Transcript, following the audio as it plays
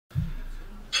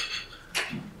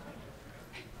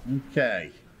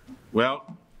Okay.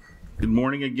 Well, good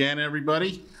morning again,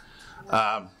 everybody.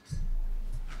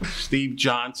 Steve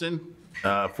Johnson,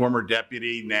 former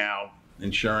deputy, now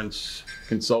insurance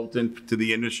consultant to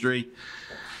the industry.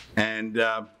 And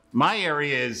my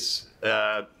area is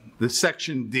the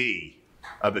Section D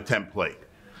of the template.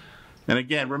 And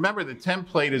again, remember the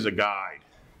template is a guide.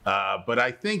 But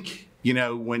I think, you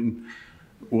know,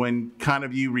 when kind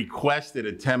of you requested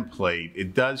a template,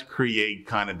 it does create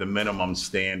kind of the minimum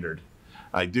standard.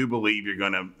 I do believe you're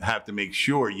going to have to make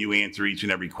sure you answer each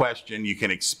and every question. You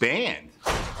can expand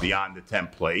beyond the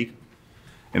template.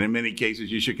 And in many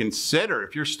cases, you should consider,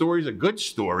 if your story is a good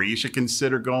story, you should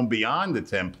consider going beyond the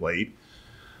template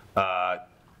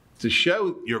to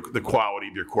show the quality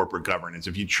of your corporate governance,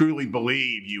 if you truly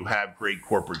believe you have great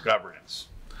corporate governance.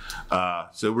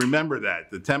 So remember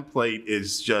that. The template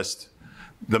is just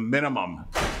the minimum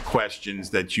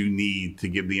questions that you need to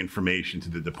give the information to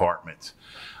the department.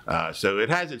 So it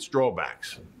has its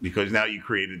drawbacks because now you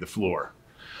created the floor.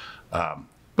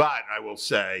 But I will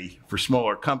say for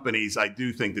smaller companies, I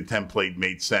do think the template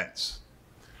made sense,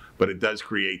 but it does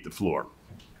create the floor.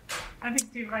 I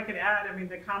think, Steve, if I could add, I mean,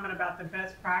 the comment about the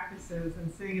best practices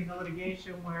and sitting in the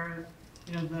litigation where,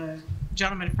 you know, the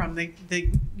gentleman from the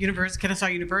Kennesaw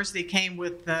University came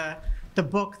with the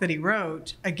book that he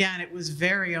wrote. Again, it was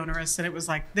very onerous, and it was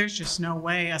like, there's just no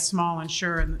way a small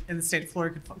insurer in the state of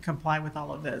Florida could comply with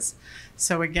all of this.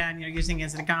 So again, you know, using it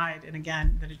as a guide, and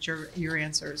again, that it's your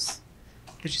answers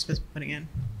that you're supposed to be putting in.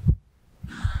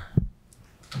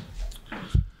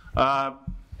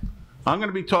 I'm going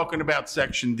to be talking about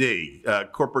Section D,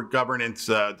 corporate governance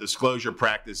disclosure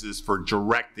practices for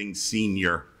directing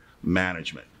senior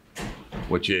management,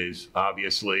 which is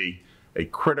obviously a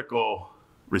critical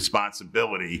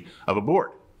responsibility of a board,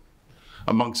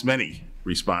 amongst many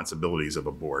responsibilities of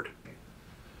a board.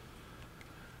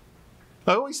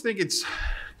 I always think it's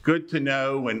good to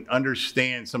know and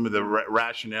understand some of the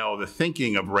rationale, the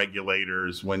thinking of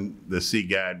regulators when the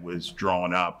CGAD was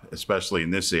drawn up, especially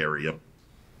in this area.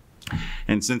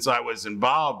 And since I was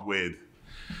involved with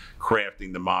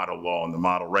crafting the model law and the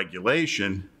model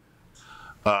regulation,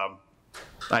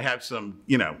 I have some,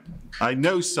 you know, I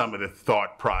know some of the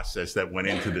thought process that went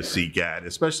into the CGAD,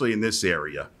 especially in this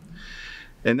area.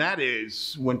 And that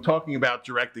is when talking about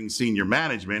directing senior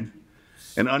management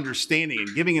and understanding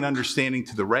and giving an understanding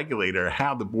to the regulator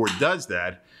how the board does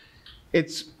that,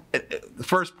 the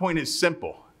first point is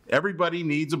simple. Everybody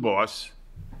needs a boss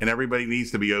and everybody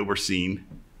needs to be overseen.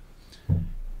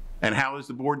 And how does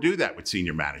the board do that with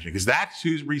senior management? Because that's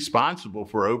who's responsible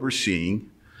for overseeing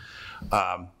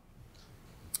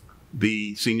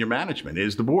the senior management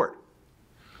is the board.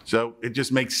 So it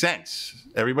just makes sense.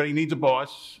 Everybody needs a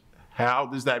boss. How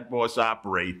does that boss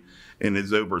operate in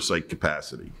his oversight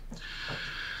capacity?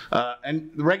 And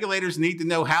the regulators need to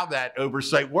know how that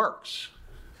oversight works.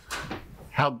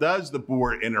 How does the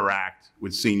board interact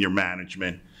with senior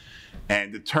management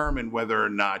and determine whether or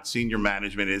not senior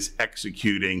management is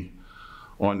executing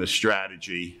on the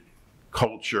strategy,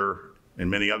 culture,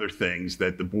 and many other things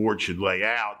that the board should lay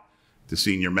out to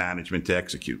senior management to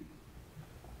execute.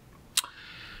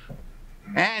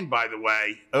 And by the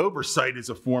way, oversight is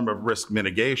a form of risk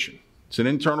mitigation. It's an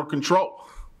internal control.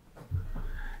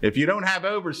 If you don't have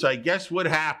oversight, guess what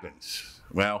happens?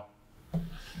 Well,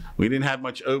 we didn't have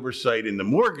much oversight in the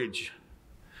mortgage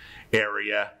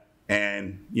area,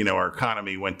 and you know, our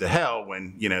economy went to hell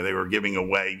when, you know, they were giving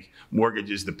away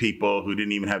mortgages to people who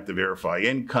didn't even have to verify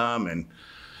income, and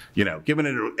you know, giving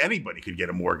it to anybody could get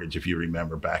a mortgage. If you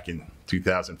remember back in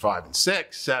 2005 and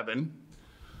 6, 7,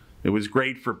 it was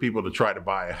great for people to try to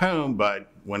buy a home, but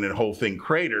when the whole thing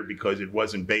cratered because it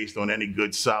wasn't based on any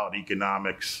good solid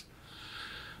economics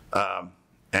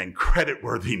and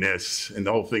creditworthiness, and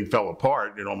the whole thing fell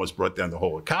apart, it almost brought down the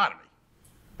whole economy.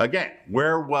 Again,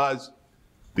 where was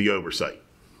the oversight?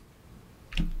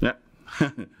 Yeah.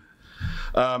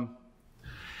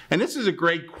 And this is a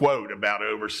great quote about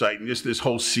oversight and just this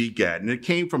whole CGAD. And it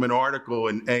came from an article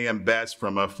in AM Best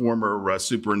from a former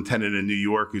superintendent in New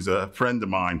York who's a friend of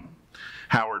mine,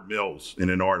 Howard Mills, in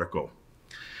an article.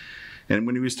 And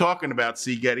when he was talking about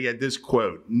CGAD, he had this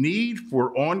quote: "Need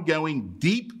for ongoing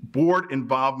deep board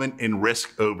involvement in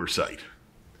risk oversight."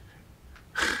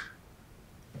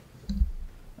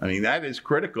 I mean, that is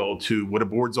critical to what a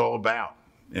board's all about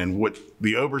and what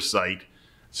the oversight,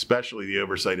 especially the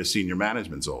oversight of senior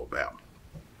management, is all about.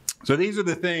 So these are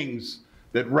the things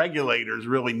that regulators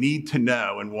really need to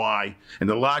know, and why, and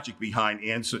the logic behind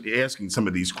asking some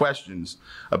of these questions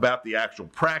about the actual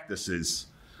practices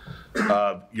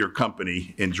of your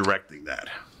company in directing that.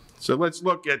 So let's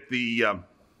look at the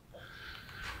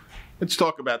let's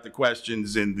talk about the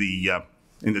questions in the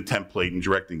template and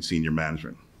directing senior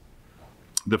management.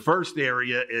 The first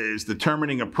area is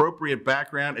determining appropriate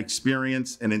background,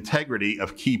 experience, and integrity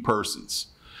of key persons.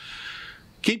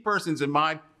 Key persons in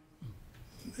my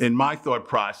thought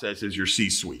process is your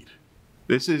C-suite.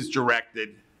 This is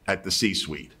directed at the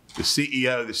C-suite. The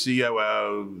CEO, the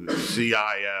COO, the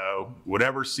CIO,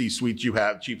 whatever C-suite you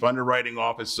have, chief underwriting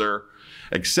officer,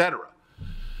 etc.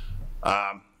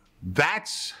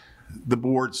 That's the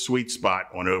board's sweet spot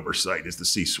on oversight, is the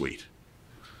C-suite.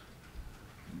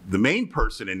 The main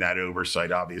person in that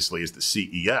oversight, obviously, is the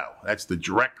CEO. That's the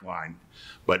direct line,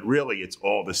 but really it's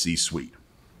all the C-suite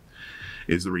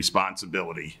is the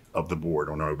responsibility of the board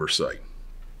on oversight.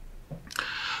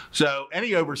 So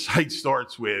any oversight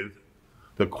starts with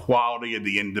the quality of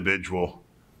the individual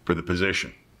for the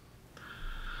position.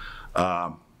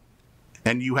 And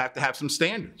you have to have some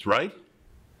standards, right?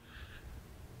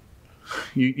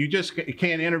 You just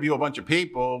can't interview a bunch of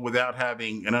people without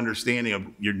having an understanding of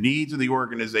your needs of the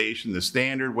organization, the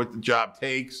standard, what the job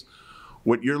takes,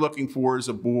 what you're looking for as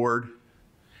a board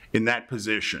in that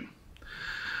position.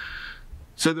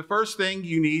 So the first thing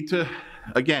you need to,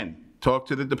 again, talk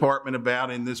to the department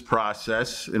about in this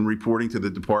process and reporting to the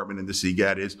department in the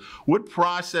CGAT is, what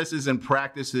processes and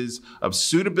practices of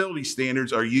suitability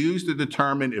standards are used to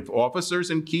determine if officers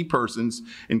and key persons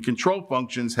in control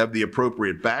functions have the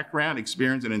appropriate background,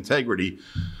 experience, and integrity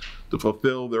to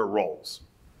fulfill their roles?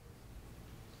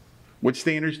 What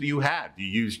standards do you have? Do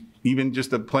you use even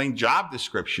just a plain job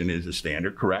description as a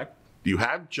standard, correct? Do you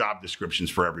have job descriptions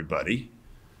for everybody?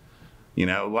 You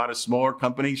know, a lot of smaller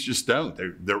companies just don't.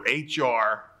 Their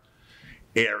HR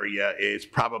area is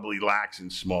probably lax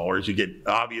and smaller. As you get,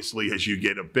 obviously, as you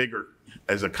get a bigger,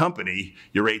 as a company,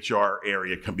 your HR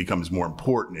area becomes more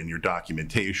important in your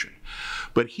documentation.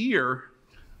 But here,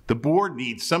 the board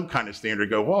needs some kind of standard to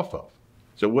go off of.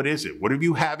 So what is it? What do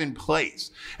you have in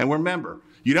place? And remember,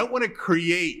 you don't want to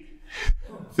create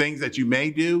things that you may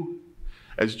do.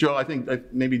 As Joel, I think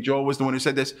maybe Joel was the one who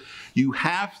said this, you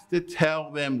have to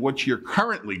tell them what you're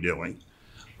currently doing.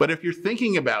 But if you're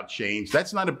thinking about change,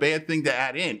 that's not a bad thing to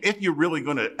add in if you're really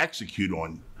going to execute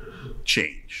on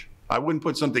change. I wouldn't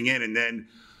put something in and then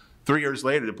 3 years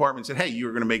later, the department said, hey,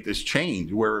 you're going to make this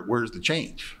change. Where's the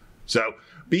change? So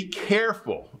be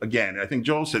careful. Again, I think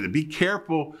Joel said it, be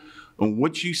careful on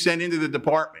what you send into the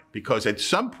department, because at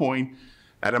some point,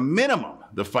 at a minimum,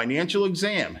 the financial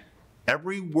exam,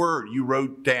 every word you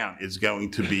wrote down is going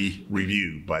to be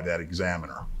reviewed by that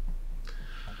examiner.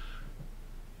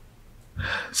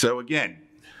 So again,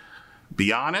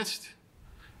 be honest.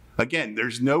 Again,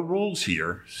 there's no rules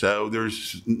here, so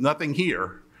there's nothing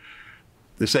here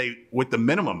to say what the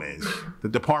minimum is. The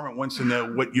department wants to know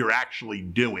what you're actually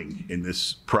doing in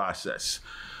this process.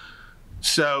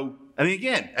 So, and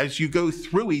again, as you go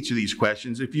through each of these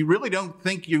questions, if you really don't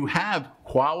think you have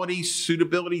quality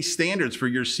suitability standards for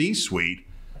your C-suite,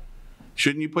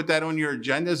 shouldn't you put that on your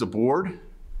agenda as a board?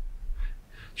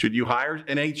 Should you hire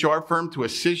an HR firm to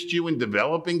assist you in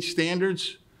developing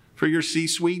standards for your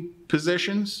C-suite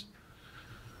positions?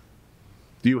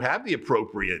 Do you have the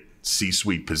appropriate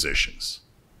C-suite positions?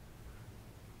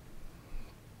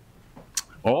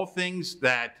 All things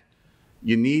that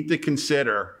you need to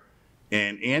consider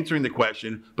in answering the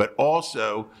question, but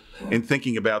also in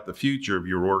thinking about the future of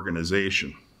your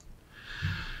organization.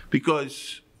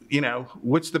 Because, you know,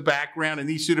 what's the background in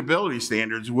these suitability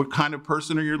standards? What kind of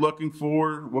person are you looking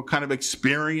for? What kind of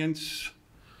experience?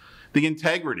 The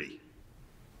integrity.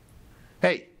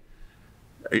 Hey,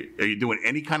 are you doing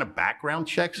any kind of background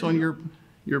checks on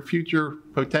your future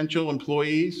potential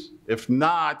employees? If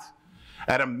not,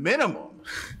 at a minimum,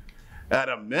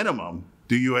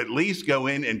 do you at least go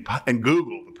in and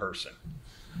Google the person?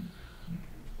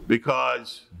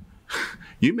 Because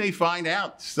you may find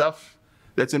out stuff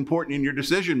that's important in your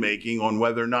decision making on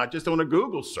whether or not, just on a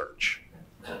Google search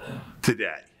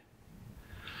today.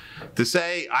 To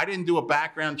say, I didn't do a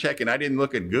background check and I didn't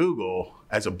look at Google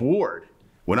as a board,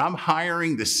 when I'm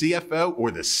hiring the CFO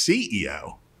or the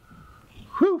CEO,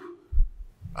 whew,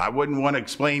 I wouldn't want to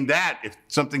explain that if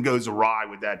something goes awry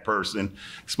with that person.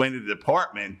 Explain to the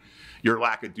department your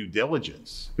lack of due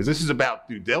diligence. Because this is about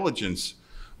due diligence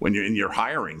when you're in your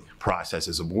hiring process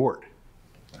as a board,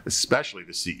 especially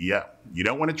the CEO. You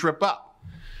don't want to trip up.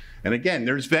 And again,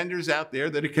 there's vendors out there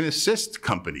that can assist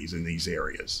companies in these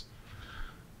areas.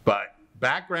 But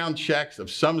background checks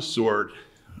of some sort,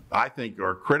 I think,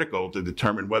 are critical to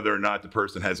determine whether or not the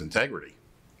person has integrity.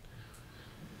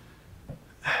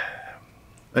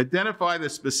 Identify the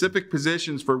specific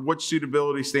positions for which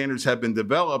suitability standards have been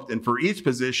developed, and for each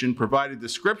position, provide a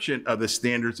description of the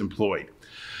standards employed.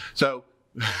 So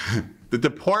the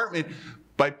department,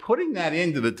 by putting that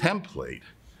into the template,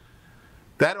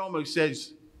 that almost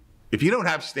says, if you don't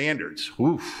have standards,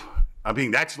 oof, I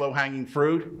mean, that's low-hanging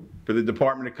fruit for the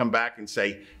department to come back and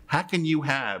say, how can you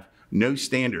have no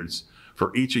standards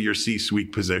for each of your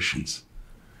C-suite positions?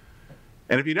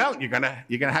 And if you don't, you're gonna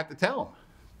have to tell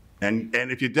them.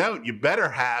 And if you don't, you better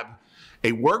have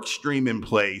a work stream in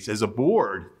place as a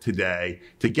board today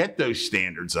to get those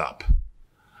standards up.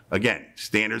 Again,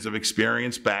 standards of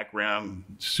experience, background,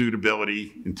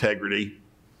 suitability, integrity.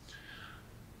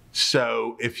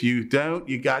 So if you don't,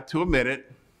 you got to admit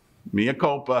it. Mea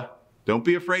culpa. Don't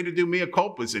be afraid to do mea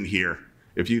culpas in here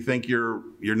if you think you're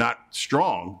not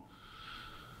strong.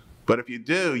 But if you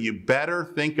do, you better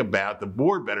think about, the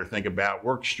board better think about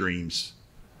work streams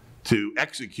to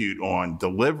execute on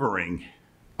delivering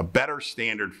a better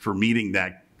standard for meeting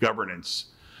that governance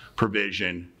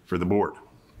provision for the board.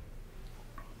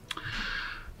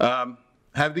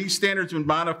 Have these standards been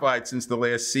modified since the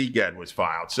last CGAD was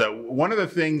filed? So one of the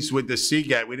things with the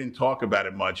CGAD, we didn't talk about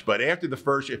it much, but after the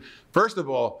first year, first of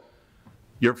all,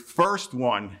 your first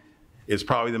one is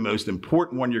probably the most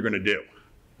important one you're going to do,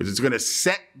 because it's going to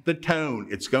set the tone.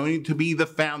 It's going to be the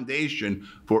foundation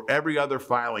for every other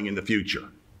filing in the future.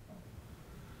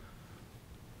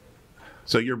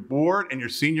 So your board and your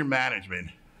senior management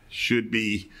should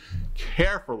be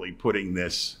carefully putting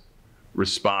this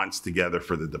response together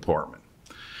for the department,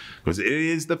 because it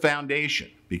is the foundation.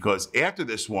 Because after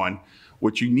this one,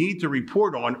 what you need to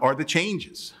report on are the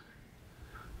changes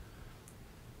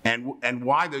and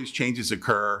why those changes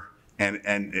occur,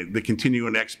 and the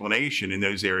continuing explanation in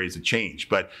those areas of change.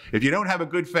 But if you don't have a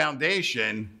good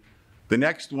foundation, the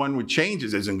next one with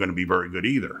changes isn't going to be very good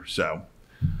either. So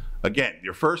again,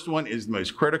 your first one is the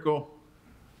most critical,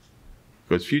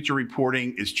 because future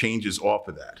reporting is changes off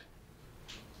of that.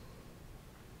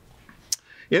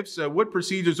 If so, what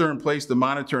procedures are in place to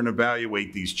monitor and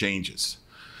evaluate these changes?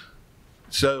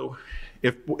 So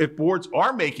if boards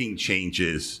are making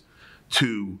changes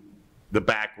to the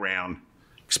background,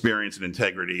 experience, and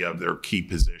integrity of their key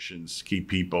positions, key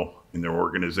people in their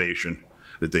organization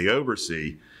that they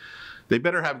oversee, they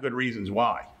better have good reasons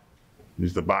why,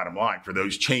 is the bottom line, for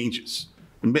those changes.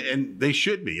 And they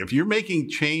should be. If you're making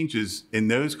changes in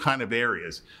those kind of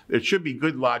areas, there should be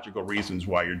good logical reasons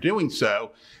why you're doing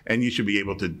so, and you should be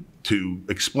able to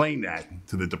explain that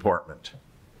to the department.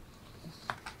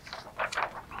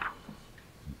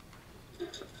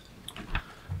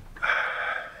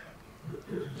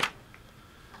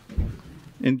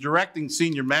 In directing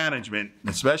senior management,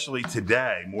 especially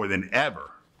today more than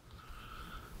ever,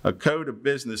 a code of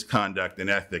business conduct and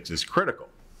ethics is critical.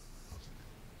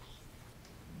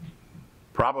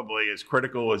 Probably as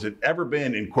critical as it ever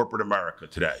been in corporate America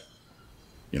today.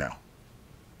 You know,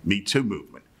 Me Too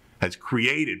movement has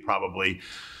created probably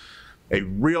a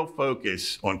real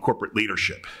focus on corporate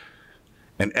leadership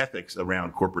and ethics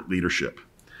around corporate leadership.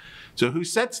 So who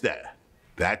sets that?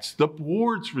 That's the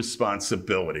board's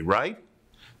responsibility, right?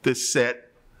 To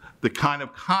set the kind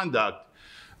of conduct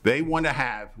they want to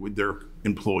have with their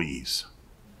employees,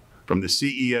 from the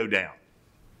CEO down,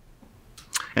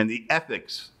 and the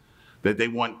ethics that they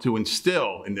want to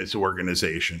instill in this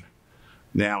organization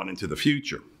now and into the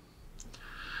future.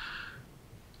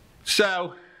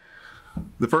 So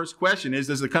the first question is,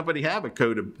 does the company have a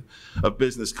code of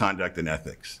business conduct and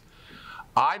ethics?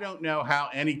 I don't know how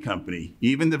any company,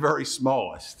 even the very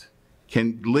smallest,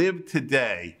 can live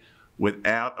today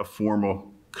without a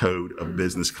formal code of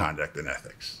business conduct and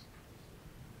ethics.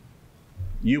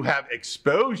 You have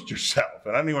exposed yourself,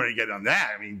 and I don't even want to get on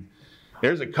that. I mean,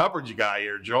 there's a coverage guy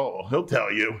here, Joel. He'll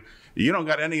tell you, you don't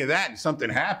got any of that and something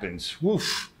happens,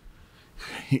 woof,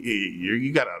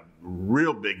 you got a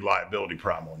real big liability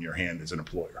problem on your hand as an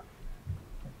employer.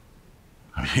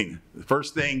 I mean, the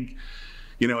first thing,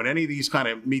 you know, in any of these kind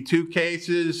of Me Too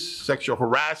cases, sexual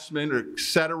harassment, et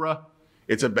cetera,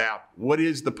 it's about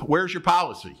where's your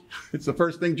policy? It's the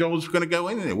first thing Joel's going to go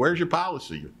in there. Where's your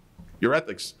policy? Your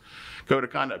ethics code of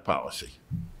conduct policy.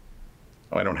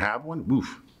 Oh, I don't have one?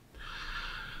 Oof.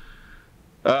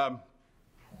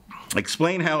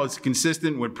 Explain how it's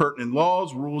consistent with pertinent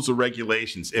laws, rules, or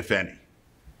regulations, if any.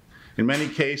 In many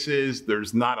cases,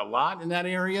 there's not a lot in that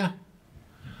area.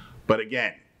 But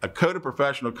again, a code of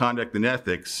professional conduct and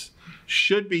ethics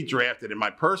should be drafted, in my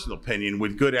personal opinion,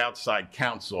 with good outside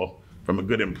counsel from a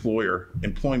good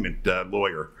employment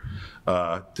lawyer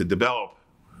to develop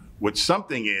what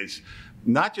something is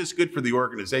not just good for the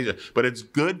organization, but it's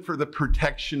good for the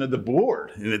protection of the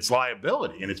board and its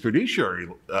liability and its fiduciary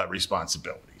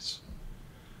responsibilities.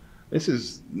 This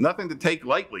is nothing to take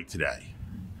lightly today.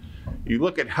 You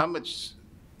look at how much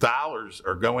dollars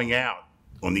are going out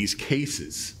on these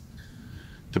cases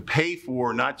to pay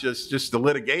for not just the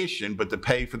litigation, but to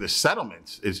pay for the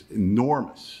settlements is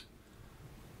enormous.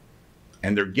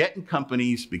 And they're getting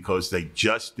companies because they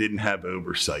just didn't have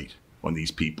oversight on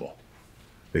these people.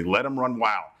 They let them run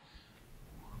wild.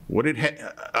 What did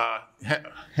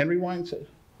Henry Weinstein?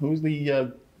 Who was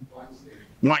the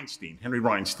Weinstein? Henry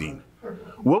Weinstein.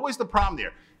 What was the problem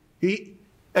there?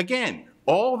 Again,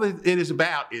 all that it is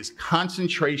about is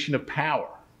concentration of power.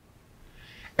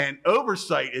 And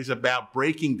oversight is about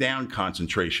breaking down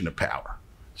concentration of power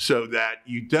so that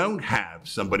you don't have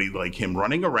somebody like him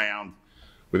running around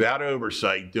without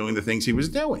oversight doing the things he was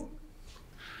doing.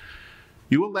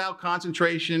 You allow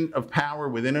concentration of power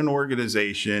within an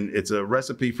organization, it's a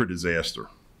recipe for disaster.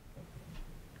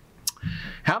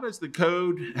 How does the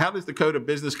Code of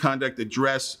Business Conduct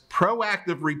address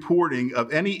proactive reporting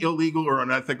of any illegal or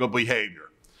unethical behavior?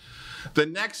 The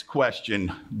next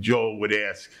question Joel would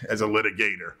ask as a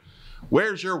litigator,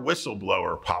 where's your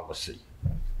whistleblower policy?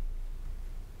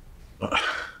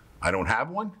 I don't have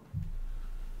one?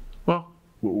 Well,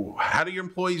 how do your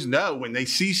employees know when they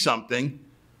see something,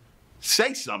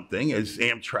 say something, as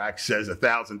Amtrak says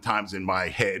 1,000 times in my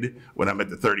head when I'm at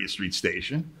the 30th Street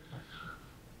station?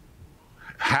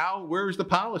 Where's the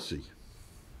policy?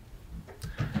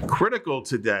 Critical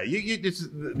today.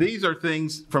 These are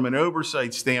things from an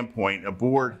oversight standpoint, a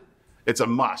board, it's a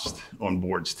must on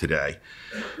boards today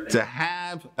to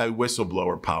have a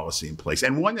whistleblower policy in place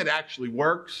and one that actually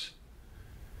works.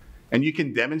 And you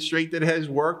can demonstrate that it has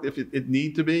worked if it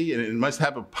need to be, and it must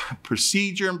have a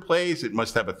procedure in place. It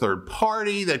must have a third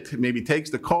party that maybe takes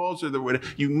the calls or whatever.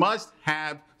 You must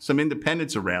have some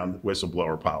independence around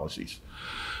whistleblower policies.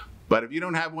 But if you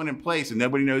don't have one in place and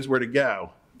nobody knows where to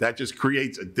go, that just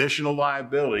creates additional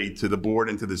liability to the board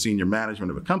and to the senior management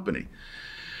of a company.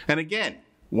 And again,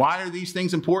 why are these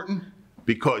things important?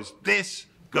 Because this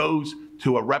goes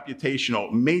to a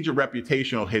major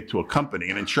reputational hit to a company,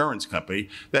 an insurance company,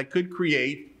 that could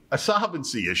create a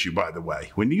solvency issue, by the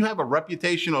way. When you have a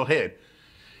reputational hit,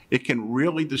 it can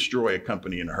really destroy a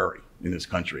company in a hurry in this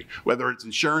country, whether it's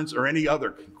insurance or any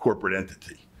other corporate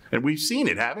entity. And we've seen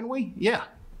it, haven't we? Yeah,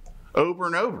 over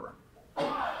and over.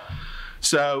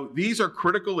 So these are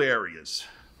critical areas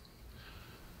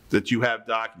that you have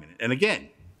documented. And again,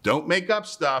 don't make up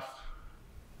stuff.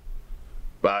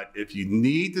 But if you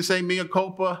need to say mea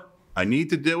culpa, I need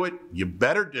to do it, you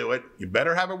better do it. You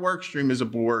better have a work stream as a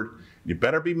board. You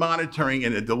better be monitoring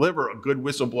and deliver a good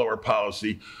whistleblower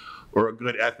policy or a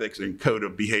good ethics and code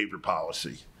of behavior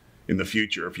policy in the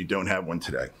future if you don't have one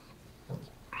today.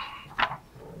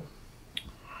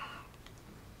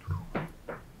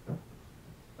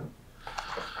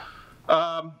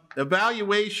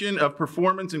 Evaluation of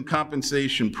performance and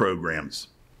compensation programs.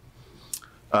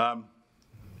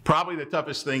 Probably the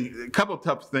toughest thing, a couple of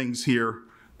tough things here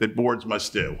that boards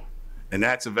must do, and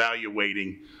that's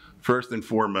evaluating, first and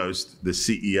foremost, the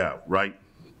CEO, right?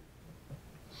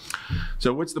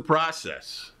 So what's the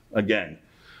process? Again,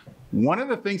 one of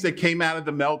the things that came out of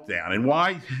the meltdown, and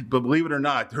why, believe it or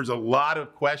not, there's a lot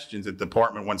of questions that the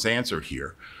department wants answered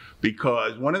here,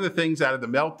 because one of the things out of the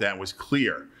meltdown was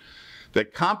clear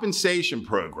that compensation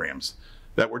programs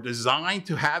that were designed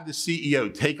to have the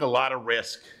CEO take a lot of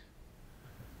risk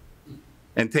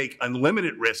and take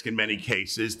unlimited risk in many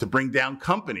cases to bring down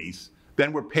companies,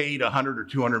 then were paid $100 or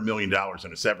 $200 million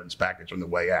in a severance package on the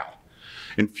way out.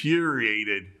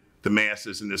 Infuriated the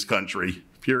masses in this country,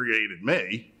 infuriated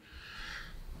me,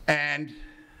 and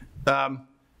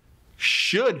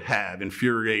should have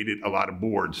infuriated a lot of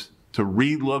boards to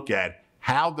relook at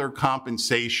how their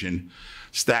compensation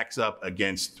stacks up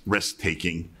against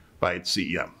risk-taking by its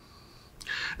CEO.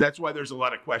 That's why there's a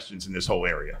lot of questions in this whole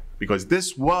area, because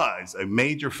this was a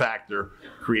major factor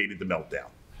created the meltdown.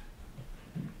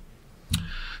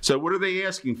 So what are they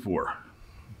asking for?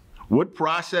 What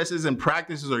processes and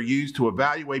practices are used to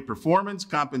evaluate performance,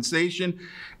 compensation,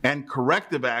 and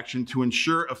corrective action to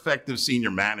ensure effective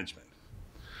senior management?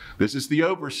 This is the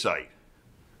oversight.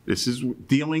 This is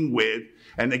dealing with,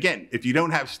 and again, if you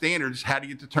don't have standards, how do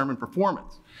you determine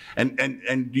performance?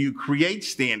 And do you create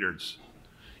standards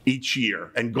each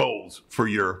year and goals for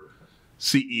your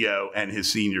CEO and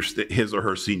his or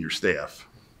her senior staff?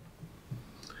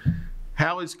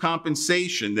 How is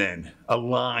compensation then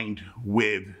aligned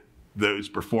with those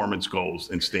performance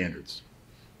goals and standards?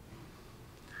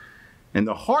 And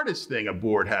the hardest thing a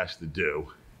board has to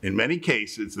do, in many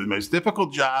cases, the most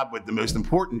difficult job, but the most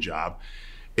important job,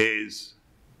 is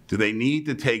do they need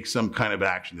to take some kind of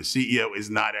action? The CEO is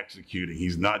not executing.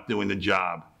 He's not doing the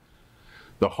job.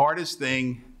 The hardest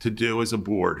thing to do as a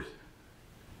board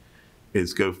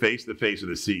is go face to face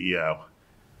with the CEO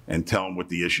and tell them what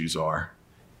the issues are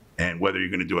and whether you're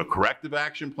going to do a corrective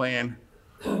action plan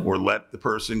or let the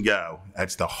person go.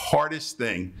 That's the hardest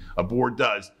thing a board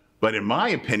does. But in my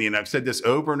opinion, I've said this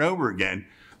over and over again,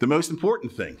 the most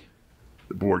important thing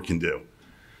the board can do.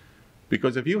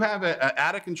 Because if you have an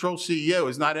out-of-control CEO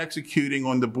who's not executing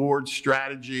on the board's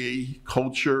strategy,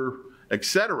 culture, et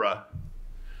cetera,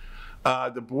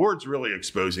 the board's really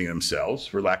exposing themselves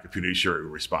for lack of fiduciary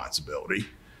responsibility.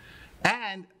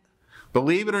 And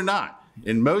believe it or not,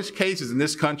 in most cases in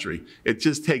this country, it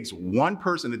just takes one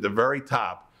person at the very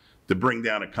top to bring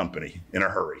down a company in a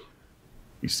hurry.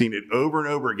 We've seen it over and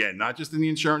over again, not just in the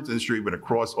insurance industry, but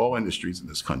across all industries in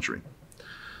this country.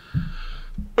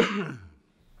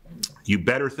 You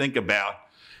better think about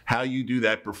how you do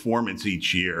that performance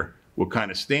each year, what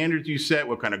kind of standards you set,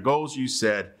 what kind of goals you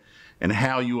set, and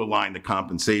how you align the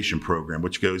compensation program,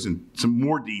 which goes in some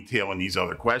more detail in these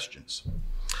other questions.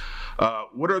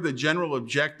 What are the general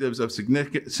objectives of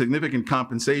significant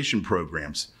compensation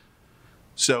programs?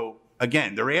 So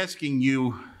again, they're asking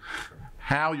you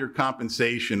how your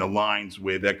compensation aligns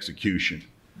with execution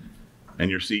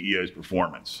and your CEO's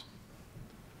performance.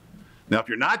 Now, if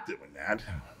you're not doing that,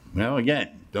 well,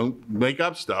 again, don't make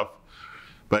up stuff,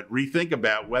 but rethink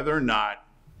about whether or not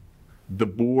the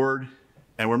board,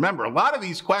 and remember, a lot of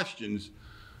these questions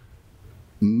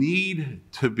need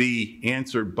to be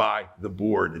answered by the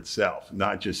board itself,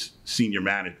 not just senior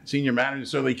management. Senior management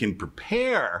certainly can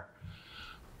prepare,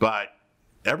 but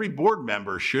every board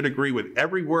member should agree with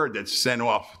every word that's sent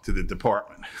off to the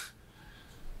department.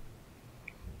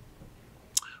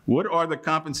 What are the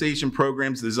compensation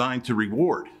programs designed to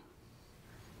reward?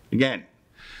 Again,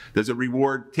 does it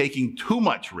reward taking too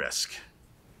much risk?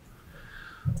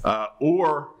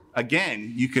 Or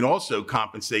again, you can also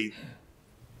compensate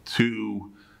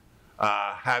to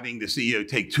having the CEO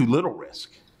take too little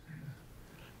risk.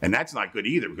 And that's not good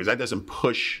either, because that doesn't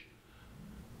push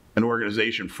an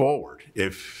organization forward.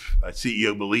 If a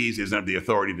CEO believes he doesn't have the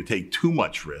authority to take too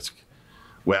much risk,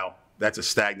 well, that's a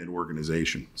stagnant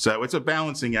organization. So it's a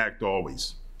balancing act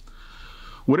always.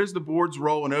 What is the board's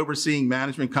role in overseeing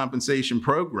management compensation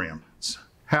programs?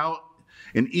 How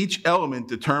in each element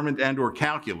determined and or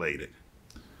calculated?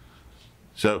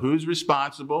 So who's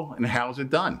responsible and how is it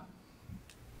done?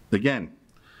 Again,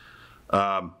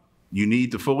 you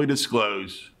need to fully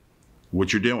disclose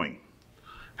what you're doing.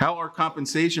 How are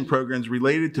compensation programs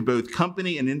related to both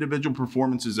company and individual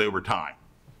performances over time?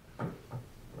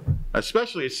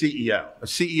 Especially a CEO. A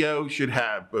CEO should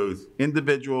have both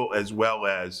individual as well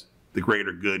as the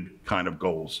greater good kind of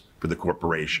goals for the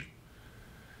corporation.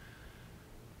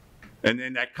 And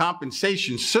then that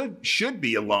compensation should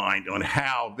be aligned on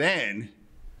how then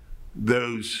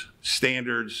those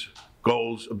standards,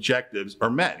 goals, objectives are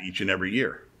met each and every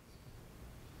year.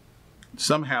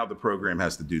 Somehow the program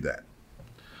has to do that.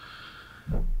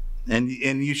 And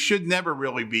you should never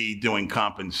really be doing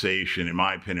compensation, in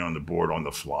my opinion, on the board on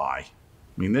the fly.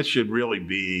 I mean, this should really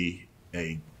be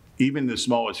even the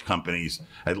smallest companies,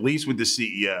 at least with the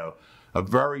CEO, a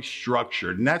very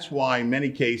structured, and that's why in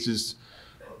many cases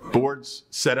boards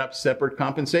set up separate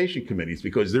compensation committees,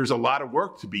 because there's a lot of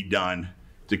work to be done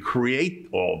to create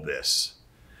all this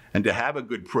and to have a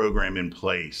good program in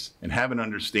place and have an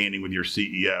understanding with your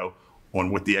CEO on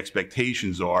what the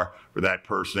expectations are for that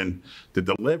person to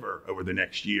deliver over the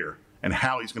next year and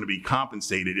how he's going to be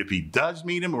compensated if he does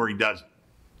meet him or he doesn't,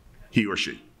 he or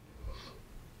she.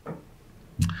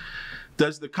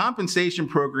 Does the compensation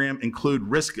program include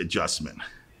risk adjustment?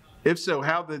 If so,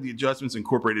 how are the adjustments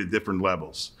incorporated at different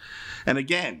levels? And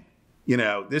again, you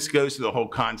know, this goes to the whole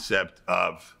concept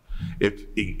of if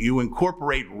you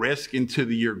incorporate risk into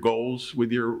your goals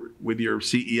with your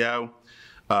CEO,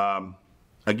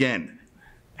 again,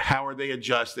 how are they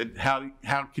adjusted?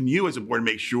 How can you as a board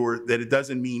make sure that it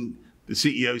doesn't mean the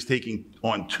CEO is taking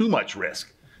on too much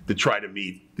risk to try to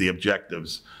meet the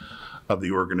objectives of the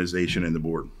organization and the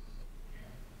board?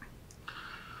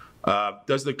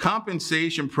 Does the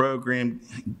compensation program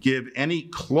give any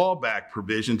clawback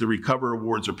provision to recover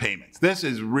awards or payments? This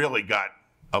has really got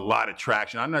a lot of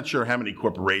traction. I'm not sure how many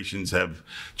corporations have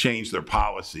changed their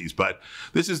policies, but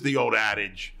this is the old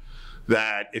adage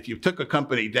that if you took a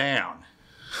company down,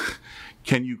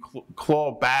 can you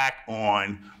claw back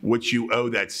on what you owe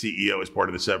that CEO as part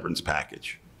of the severance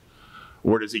package?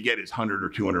 Or does he get his 100 or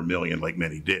 200 million like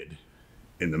many did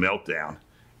in the meltdown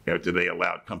after they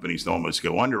allowed companies to almost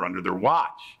go under their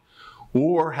watch?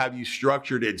 Or have you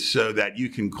structured it so that you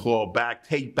can claw back,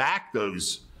 take back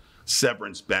those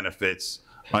severance benefits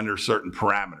under certain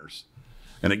parameters?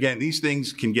 And again, these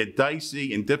things can get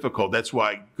dicey and difficult. That's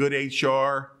why good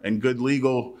HR and good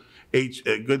legal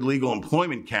a good legal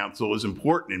employment counsel is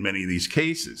important in many of these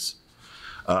cases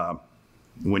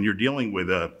when you're dealing with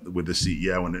the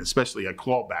CEO, and especially a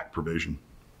clawback provision.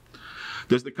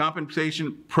 Does the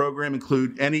compensation program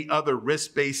include any other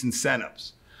risk-based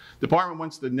incentives? Department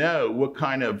wants to know what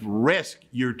kind of risk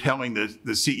you're telling the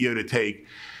CEO to take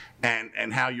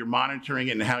and how you're monitoring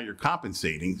it and how you're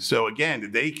compensating. So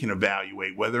again, they can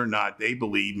evaluate whether or not they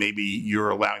believe maybe you're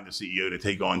allowing the CEO to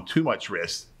take on too much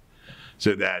risk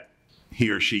so that he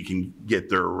or she can get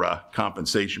their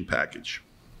compensation package.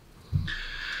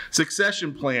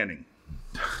 Succession planning.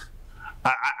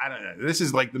 I don't know. This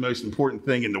is like the most important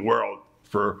thing in the world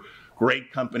for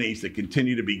great companies that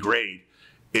continue to be great,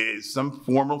 is some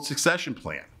formal succession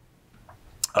plan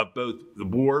of both the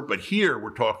board, but here we're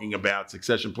talking about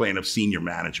succession plan of senior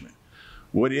management.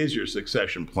 What is your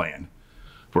succession plan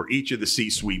for each of the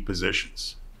C-suite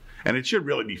positions? And it should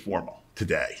really be formal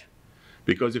today,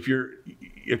 because if you're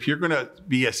going to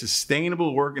be a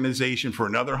sustainable organization for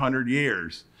another 100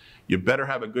 years, you better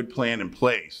have a good plan in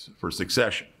place for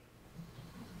succession.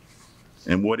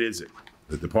 And what is it?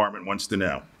 The department wants to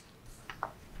know.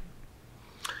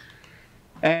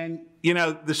 And, you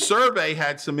know, the survey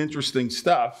had some interesting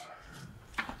stuff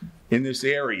in this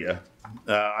area.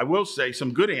 I will say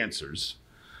some good answers,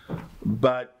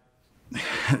 but,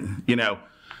 you know,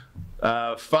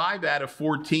 5 out of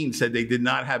 14 said they did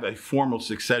not have a formal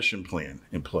succession plan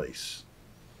in place.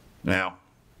 Now,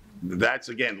 that's,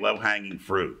 again, low-hanging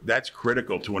fruit. That's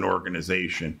critical to an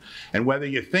organization. And whether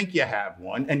you think you have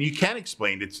one, and you can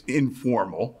explain it's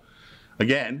informal,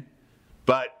 again,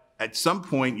 but at some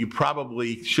point, you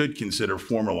probably should consider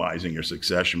formalizing your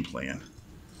succession plan.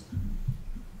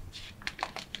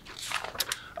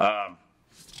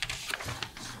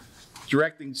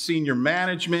 Directing senior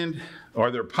management, are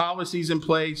there policies in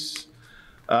place?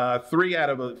 3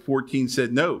 out of 14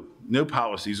 said no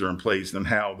policies are in place on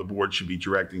how the board should be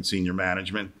directing senior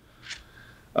management.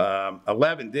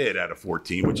 11 did out of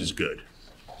 14, which is good.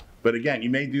 But again, you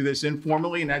may do this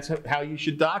informally, and that's how you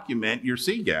should document your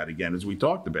CGAD, again, as we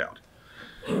talked about.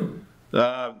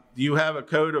 Do you have a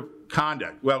code of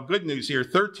conduct? Well, good news here,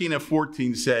 13 of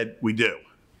 14 said we do.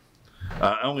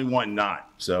 Only 1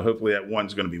 not, so hopefully that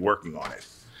 1's going to be working on it.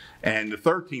 And the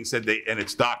 13 said and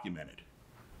it's documented.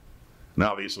 And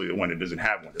obviously the one that doesn't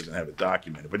have one doesn't have it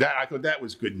documented. But I thought that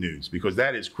was good news, because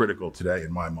that is critical today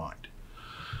in my mind.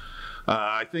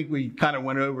 I think we kind of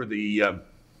went over the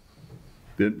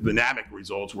NAMIC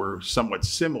results were somewhat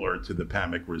similar to the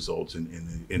PAMIC results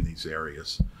in these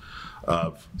areas.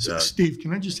 Steve,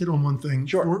 can I just hit on one thing?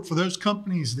 Sure. For those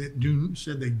companies that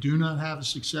said they do not have a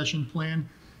succession plan,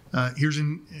 I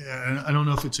don't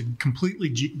know if it's a completely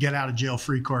get out of jail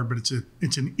free card, but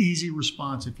it's an easy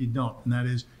response if you don't, and that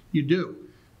is you do.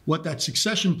 What that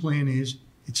succession plan is,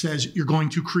 it says you're going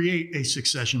to create a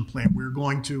succession plan. We're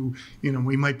going to,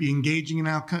 we might be engaging an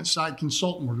outside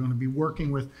consultant. We're going to be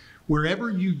working with, wherever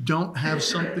you don't have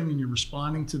something and you're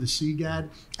responding to the CGAD,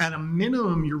 at a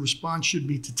minimum, your response should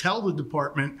be to tell the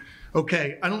department,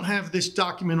 okay, I don't have this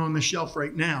document on the shelf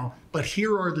right now, but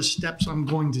here are the steps I'm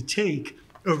going to take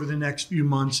over the next few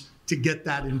months to get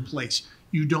that in place.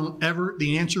 You don't ever,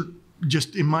 the answer,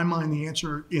 just in my mind, the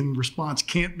answer in response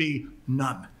can't be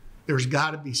none. There's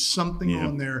got to be something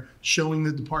on there showing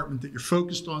the department that you're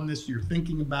focused on this, you're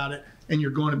thinking about it, and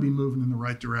you're going to be moving in the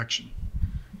right direction.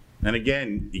 And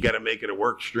again, you got to make it a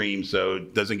work stream so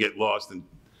it doesn't get lost in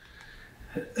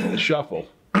the shuffle.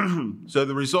 So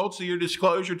the results of your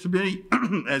disclosure to me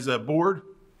as a board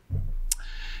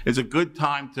is a good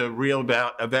time to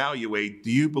evaluate,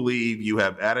 do you believe you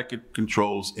have adequate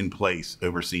controls in place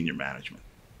over senior management?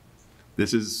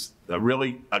 This is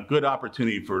really a good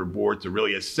opportunity for the board to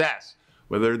really assess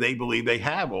whether they believe they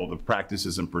have all the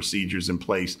practices and procedures in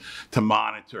place to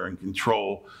monitor and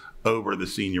control over the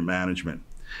senior management.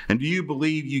 And do you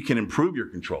believe you can improve your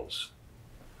controls?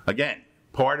 Again,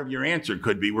 part of your answer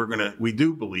could be we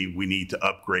do believe we need to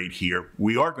upgrade here.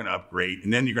 We are going to upgrade,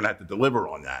 and then you're going to have to deliver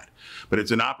on that. But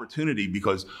it's an opportunity,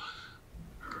 because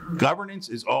governance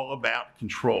is all about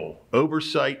control,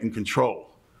 oversight and control.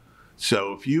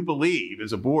 So if you believe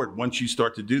as a board, once you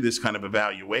start to do this kind of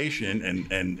evaluation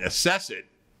and assess it,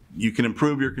 you can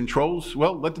improve your controls,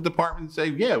 well, let the department say,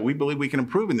 yeah, we believe we can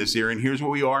improve in this area, and here's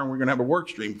what we are, and we're going to have a work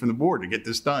stream from the board to get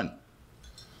this done.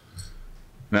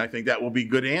 And I think that will be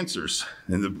good answers,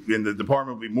 and the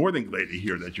department will be more than glad to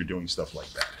hear that you're doing stuff like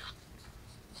that.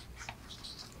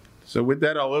 So with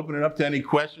that, I'll open it up to any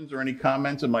questions or any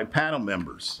comments of my panel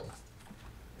members.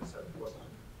 Yes, I have a question.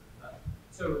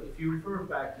 So if you refer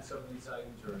back to some of these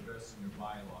items are addressed in your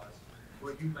bylaws,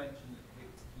 what you mentioned,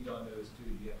 hit on those too,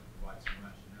 you have to provide some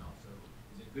rationale. So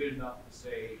is it good enough to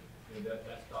say, you know,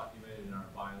 that's documented in our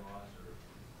bylaws or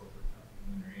corporate,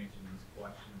 when they're answering these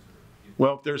questions or.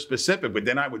 Well, if they're specific, but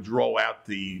then I would draw out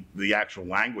the actual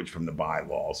language from the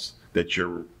bylaws that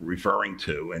you're referring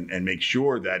to and make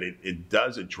sure that it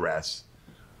does address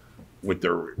what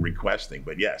they're requesting.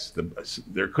 But yes,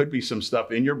 there could be some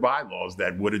stuff in your bylaws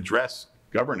that would address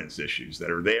governance issues that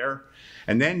are there.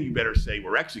 And then you better say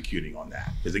we're executing on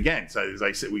that. Because again, so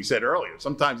as we said earlier,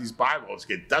 sometimes these bylaws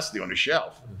get dusty on the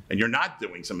shelf and you're not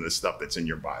doing some of the stuff that's in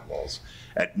your bylaws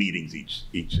at meetings each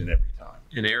and every time.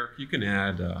 And Eric, you can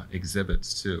add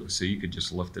exhibits too. So you could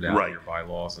just lift it out Right. of your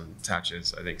bylaws and attach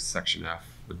it. I think section F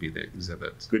would be the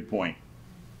exhibits. Good point.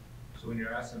 So when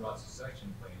you're asking about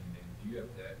succession planning, then do you have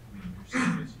that, I mean, you're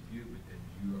saying yes you do, but then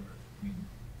you are, I mean,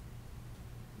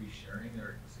 we sharing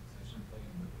our succession plan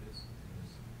with this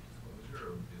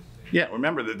disclosure or just say? Yeah,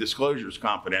 remember the disclosure is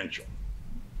confidential.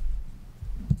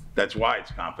 That's why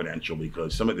it's confidential,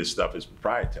 because some of this stuff is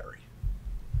proprietary.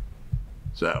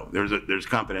 So there's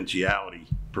confidentiality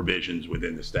provisions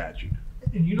within the statute.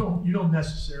 And you don't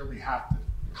necessarily have to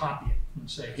copy it and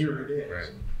say, here it is. Right.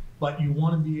 But you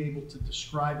want to be able to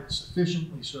describe it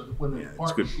sufficiently so that when the Yeah, it's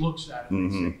department good. looks at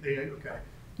it, they say, okay,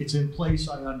 it's in place,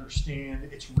 I understand,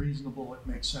 it's reasonable, it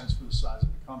makes sense for the size of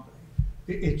the company.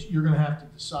 You're going to have to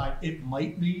decide, it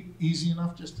might be easy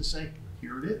enough just to say,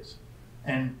 here it is.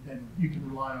 And you can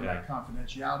rely on that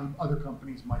confidentiality. Other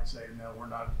companies might say, no, we're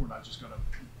not just going to,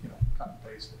 cut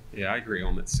and paste it. Yeah, I agree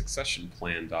on that succession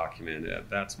plan document.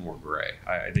 That's more gray.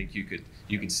 I think you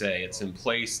could say it's in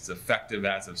place, it's effective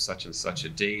as of such and such a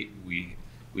date. We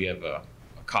have a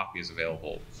copy is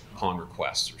available upon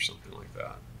request or something like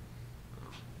that.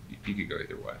 You could go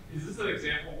either way. Is this an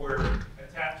example where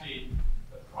attaching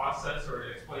the process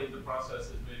or explaining the process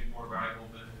is maybe more valuable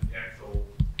than the actual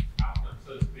outcome,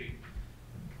 so to speak?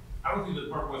 I don't think the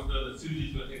department wants to know that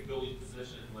Susie's going to take Billy's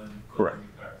position when Correct. he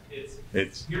retires.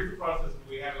 It's Here's the process that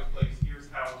we have in place. Here's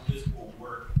how this will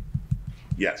work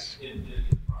yes, in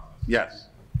the process. yes,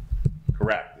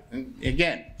 correct. And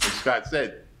again, as Scott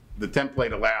said, the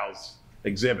template allows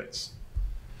exhibits.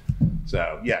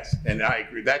 So yes, and I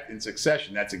agree that in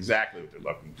succession, that's exactly what they're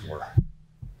looking for.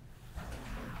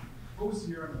 What was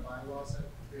the year on the bylaws that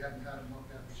we haven't had them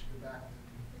looked at? We should go back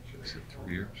and make sure they conform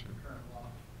 3 years? to the current law.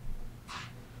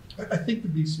 I think the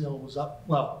BCL was up,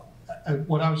 well,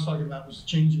 what I was talking about was the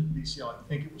change in the BCL. I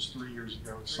think it was 3 years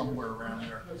ago, it's somewhere around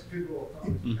there. That's a good rule of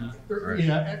thumb. Right.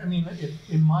 Yeah, I mean,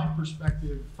 in my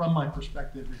perspective, from my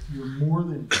perspective, if you're more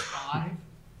than 5,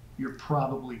 you're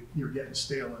getting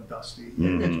stale and dusty.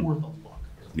 It's worth a look.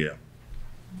 Yeah.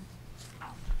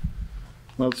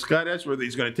 Well, Scott Esworthy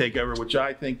is going to take over, which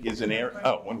I think is an area.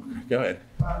 Oh, go ahead.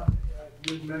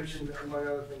 You mentioned, among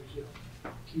other things,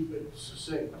 keep it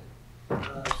succinct.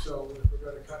 So if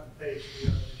we're going to cut and paste, we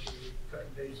have to make sure we cut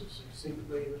and paste as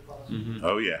succinctly as possible.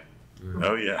 Oh yeah.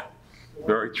 Oh yeah.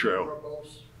 Very true.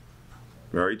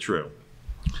 Very true.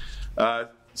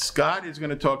 Scott is going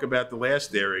to talk about the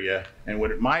last area, and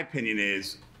what my opinion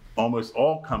is, almost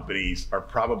all companies are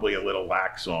probably a little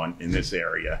lax on in this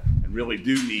area, and really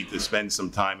do need to spend some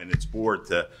time in its board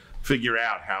to figure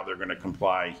out how they're going to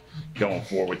comply going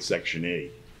forward, Section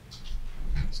E.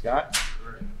 Scott?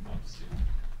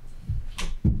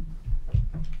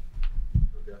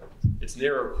 It's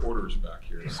narrow quarters back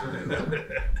here. So.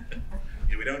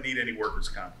 Yeah, we don't need any workers'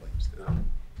 comp claims today.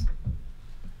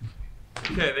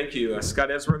 Okay, thank you.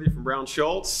 Scott Esworthy from Brown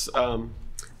Schultz.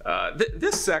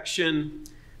 This section,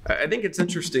 I think it's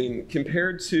interesting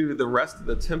compared to the rest of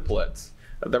the template.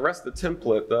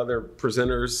 The other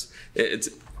presenters, it's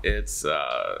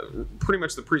pretty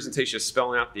much the presentation is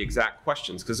spelling out the exact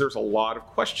questions because there's a lot of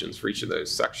questions for each of those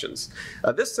sections.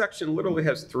 This section literally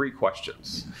has 3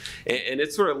 questions, and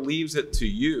it sort of leaves it to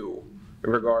you in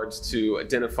regards to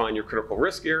identifying your critical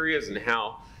risk areas and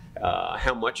how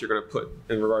much you're going to put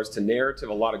in regards to narrative.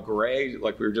 A lot of gray,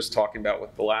 like we were just talking about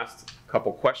with the last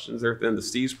couple questions there at the end of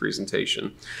Steve's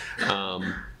presentation.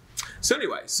 So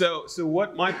anyway, so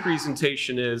what my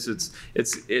presentation is,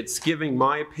 it's giving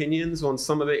my opinions on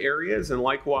some of the areas and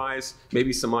likewise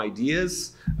maybe some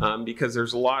ideas because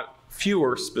there's a lot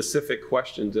fewer specific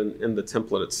questions in the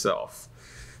template itself.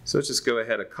 So let's just go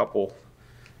ahead a couple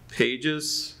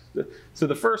pages. So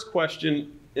the first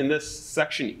question in this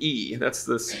section E, that's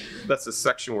the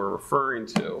section we're referring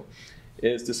to,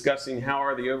 is discussing how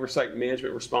are the oversight and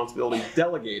management responsibilities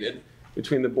delegated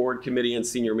between the board, committee, and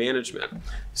senior management.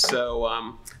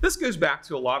 So this goes back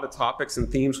to a lot of the topics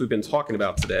and themes we've been talking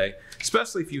about today,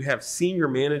 especially if you have senior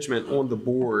management on the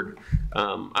board,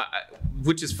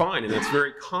 which is fine and that's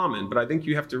very common, but I think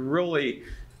you have to really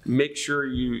make sure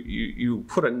you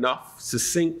put enough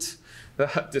succinct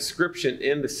description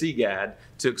in the CGAD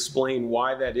to explain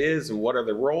why that is and what are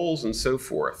the roles and so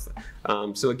forth.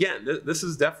 So again, this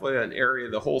is definitely an area,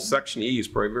 the whole section E is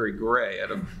probably very gray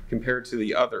compared to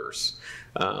the others.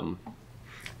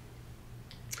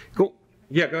 Cool.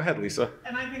 Yeah, go ahead, Lisa.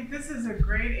 And I think this is a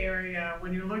great area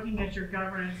when you're looking at your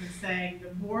governance and saying the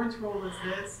board's role is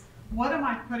this. What am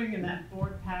I putting in that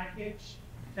board package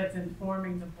that's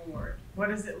informing the board? What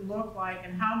does it look like,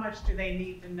 and how much do they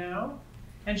need to know?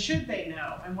 And should they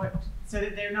know? And so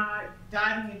that they're not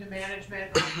diving into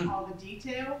management and all the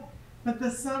detail, but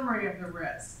the summary of the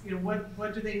risk. You know,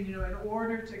 what do they need to know in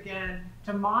order to, again,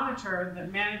 to monitor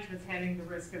that management's handling the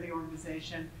risk of the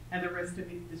organization and the risk of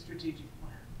the strategic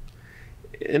plan.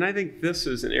 And I think this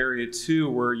is an area too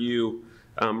where you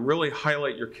really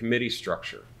highlight your committee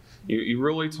structure. You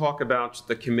really talk about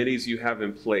the committees you have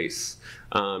in place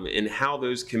and how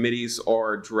those committees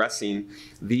are addressing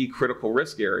the critical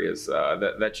risk areas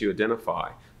that you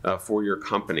identify for your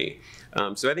company.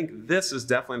 So I think this is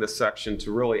definitely the section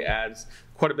to really add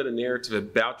quite a bit of narrative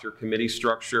about your committee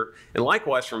structure. And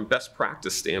likewise, from a best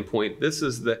practice standpoint, this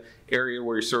is the area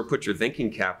where you sort of put your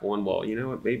thinking cap on, well, you know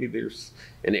what, maybe there's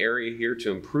an area here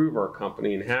to improve our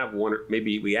company and have one, or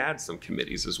maybe we add some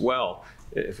committees as well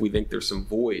if we think there's some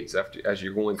voids as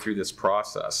you're going through this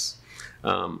process.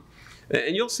 And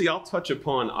you'll see, I'll touch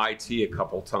upon IT a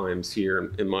couple times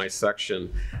here in my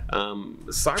section.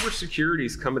 Cybersecurity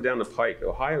is coming down the pike.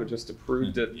 Ohio just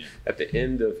approved it at the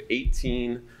end of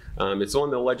 18. It's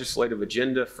on the legislative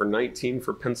agenda for 19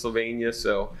 for Pennsylvania,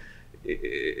 so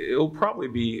it'll probably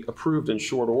be approved in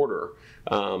short order.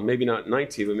 Maybe not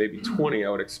 19, but maybe 20, I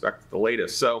would expect at the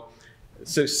latest. So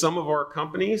some of our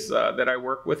companies that I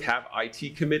work with have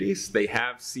IT committees. They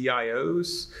have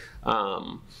CIOs.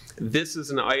 This is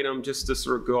an item, just to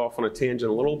sort of go off on a tangent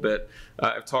a little bit.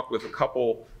 I've talked with a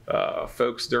couple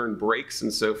folks during breaks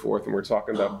and so forth, and we're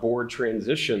talking about board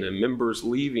transition and members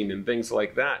leaving and things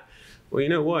like that. Well, you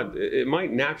know what? It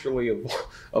might naturally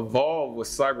evolve with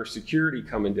cybersecurity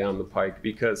coming down the pike,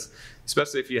 because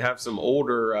especially if you have some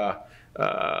older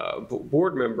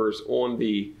board members on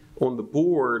the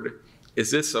board, is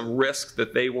this a risk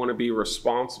that they want to be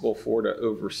responsible for to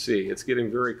oversee? It's getting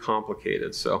very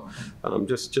complicated. So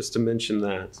just to mention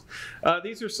that.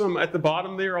 These are some at the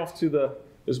bottom there off to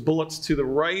there's bullets to the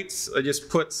right. I just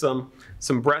put some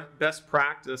best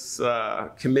practice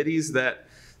committees that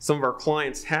some of our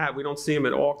clients have. We don't see them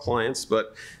at all clients,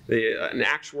 but an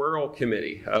actuarial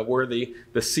committee where the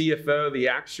CFO, the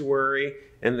actuary,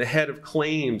 and the head of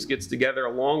claims gets together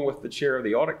along with the chair of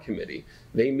the audit committee.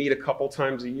 They meet a couple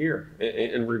times a year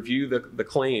and review the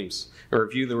claims, and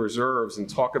review the reserves, and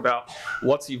talk about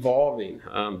what's evolving,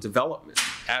 development,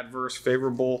 adverse,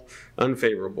 favorable,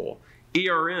 unfavorable.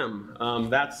 ERM,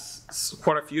 that's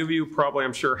quite a few of you probably,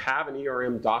 I'm sure, have an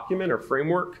ERM document or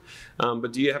framework,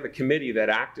 but do you have a committee that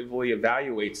actively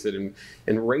evaluates it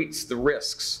and rates the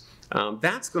risks?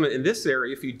 That's going to, in this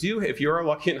area, if you are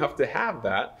lucky enough to have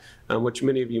that, which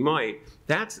many of you might,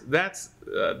 that's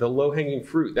the low-hanging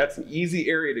fruit. That's an easy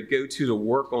area to go to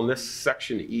work on this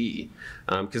section E,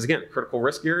 because again, critical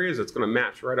risk areas, it's going to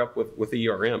match right up with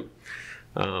ERM.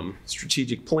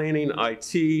 Strategic planning,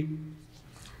 IT.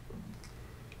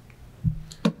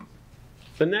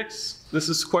 The next, this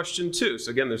is question 2.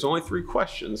 So again, there's only 3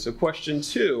 questions. So question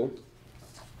 2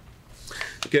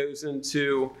 goes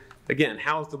into, again,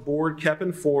 how is the board kept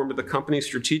informed of the company's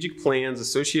strategic plans,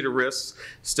 associated risks,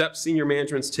 steps senior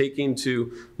management's taking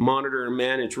to monitor and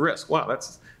manage risk? Wow,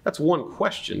 that's one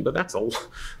question, but that's a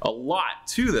lot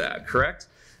to that, correct?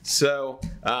 So,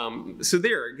 so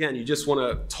there, again, you just want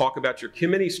to talk about your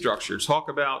committee structure, talk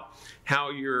about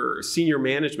how your senior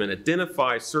management,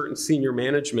 identify certain senior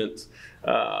management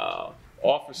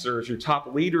officers, your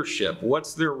top leadership,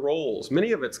 what's their roles.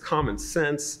 Many of it's common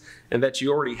sense and that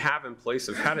you already have in place,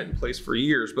 have had it in place for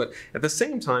years, but at the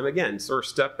same time, again, sort of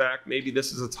step back, maybe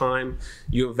this is a time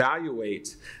you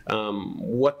evaluate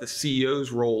what the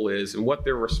CEO's role is and what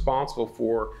they're responsible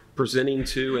for presenting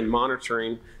to and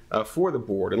monitoring for the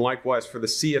board, and likewise for the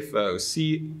CFO,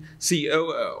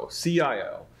 COO,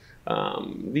 CIO.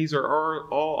 These are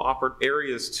all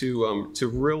areas to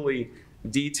really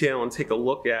detail and take a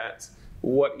look at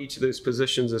what each of those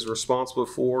positions is responsible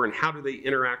for and how do they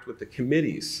interact with the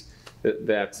committees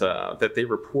that they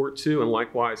report to, and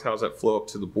likewise, how does that flow up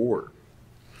to the board?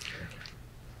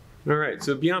 All right,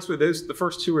 so to be honest with you, the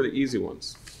first 2 are the easy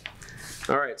ones.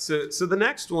 All right, so the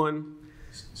next one.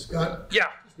 Scott? Yeah.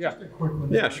 Just a quick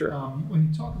one. Yeah, sure. When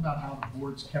you talk about how the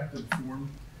board's kept informed,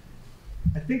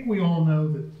 I think we all know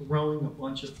that throwing a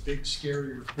bunch of big,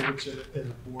 scary reports at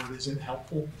a board isn't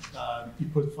helpful. You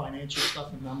put financial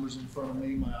stuff and numbers in front of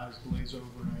me, my eyes glaze over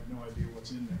and I have no idea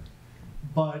what's in there.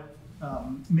 But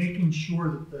making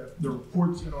sure that the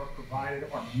reports that are provided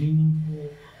are meaningful,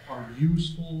 are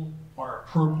useful, are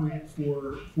appropriate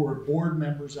for board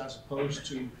members, as opposed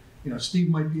to, Steve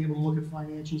might be able to look at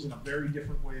financials in a very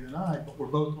different way than I, but we're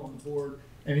both on the board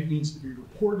and it needs to be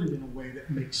reported in a way that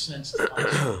makes sense to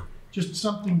us. Just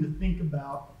something to think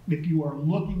about if you are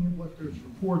looking at what those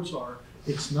reports are.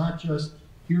 It's not just,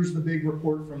 here's the big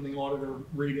report from the auditor,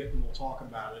 read it and we'll talk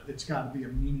about it. It's got to be a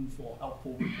meaningful,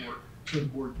 helpful report so the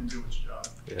board can do its job.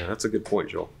 Yeah, that's a good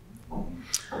point, Joel.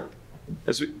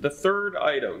 The third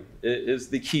item is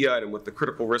the key item with the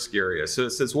critical risk areas. So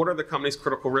it says, what are the company's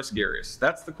critical risk areas?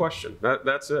 That's the question.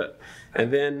 That's it.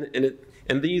 And then,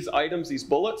 and these items, these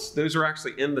bullets, those are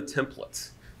actually in the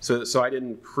template. So I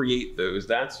didn't create those.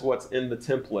 That's what's in the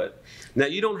template. Now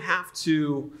you don't have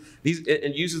to,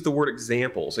 it uses the word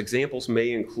examples. Examples may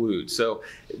include. So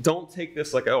don't take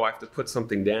this like, oh, I have to put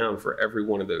something down for every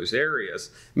one of those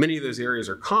areas. Many of those areas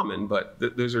are common, but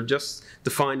those are just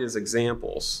defined as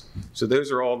examples. So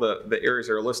those are all the areas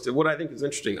that are listed. What I think is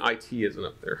interesting, IT isn't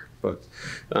up there, but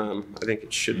I think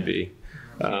it should be.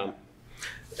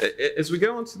 As we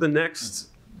go on to the next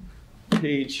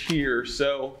page here,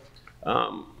 so,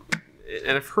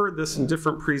 and I've heard this in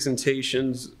different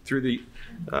presentations through the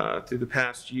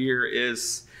past year,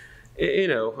 is,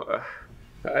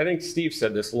 I think Steve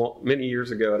said this many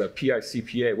years ago at a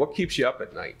PICPA, what keeps you up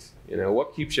at night?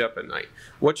 What keeps you up at night?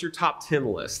 What's your top 10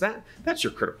 list? That's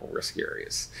your critical risk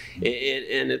areas.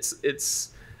 And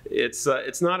it's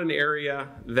not an area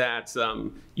that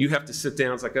you have to sit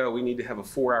down. It's like, oh, we need to have a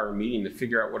 4-hour meeting to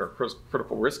figure out what our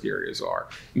critical risk areas are.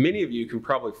 Many of you can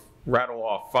probably rattle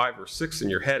off 5 or 6 in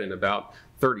your head in about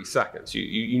 30 seconds.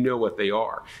 You know what they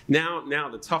are. Now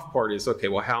the tough part is, okay,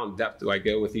 well, how in depth do I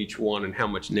go with each one and how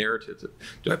much narrative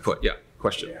do I put? Yeah,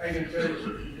 question. I can tell you, if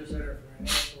you just enter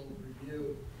financial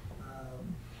review,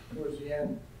 towards the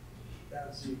end,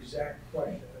 that's the exact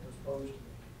question that was posed to me.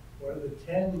 What are the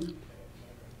 10?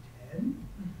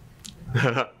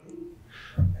 10?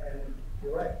 And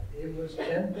you're right, it was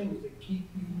 10 things that keep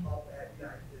you up at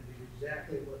night. That is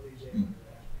exactly what these answers are.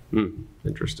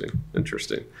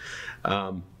 Interesting.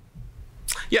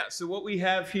 Yeah, so what we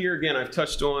have here, again, I've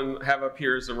touched on, have up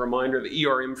here as a reminder, the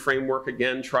ERM framework,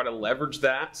 again, try to leverage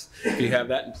that. If you have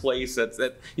that in place,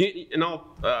 and all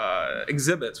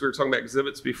exhibits, we were talking about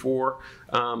exhibits before.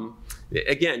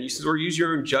 Again, you sort of use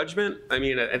your own judgment. I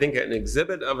mean, I think an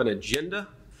exhibit of an agenda,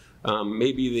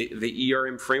 maybe the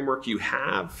ERM framework you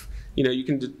have, you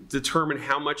can determine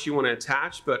how much you want to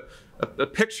attach, but a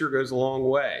picture goes a long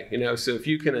way, so if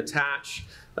you can attach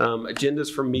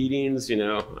agendas from meetings, I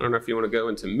don't know if you want to go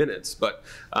into minutes, but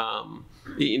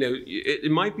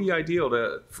it might be ideal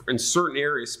to, in certain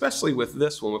areas, especially with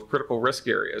this one, with critical risk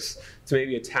areas, to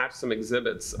maybe attach some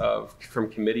exhibits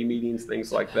from committee meetings,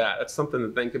 things like that. That's something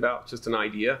to think about, just an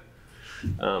idea.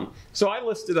 So I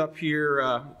listed up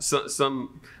here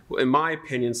some, in my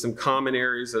opinion, some common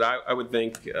areas that I would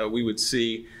think we would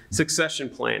see. Succession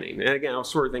planning. And again, I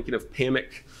was sort of thinking of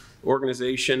PAMIC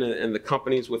organization and the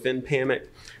companies within PAMIC.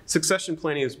 Succession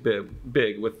planning is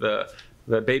big with the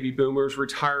baby boomers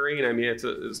retiring. I mean, it's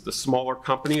the smaller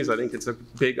companies. I think it's a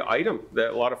big item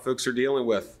that a lot of folks are dealing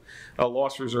with.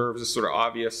 Loss reserves is sort of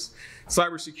obvious.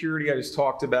 Cybersecurity, I just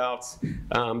talked about.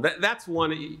 That's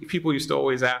one people used to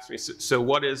always ask me. So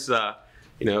what is,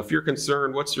 if you're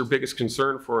concerned, what's your biggest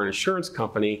concern for an insurance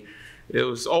company? It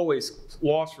was always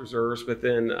loss reserves, but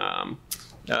then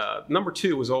number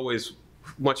 2 was always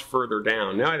much further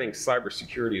down. Now I think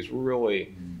cybersecurity is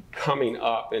really coming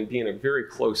up and being a very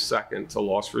close second to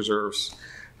loss reserves.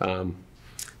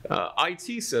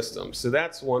 IT systems, so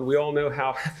that's one. We all know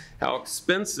how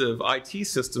expensive IT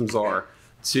systems are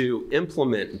to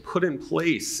implement and put in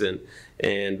place, and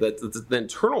the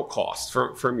internal costs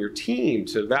from your team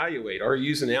to evaluate. Are you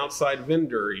using an outside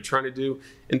vendor? Are you trying to do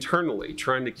internally?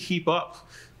 Trying to keep up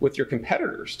with your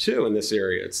competitors too in this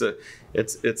area. It's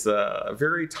a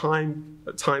very time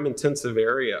intensive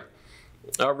area.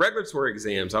 Regulatory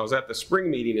exams. I was at the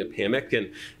spring meeting at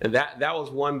PAMIC, and that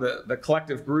was one the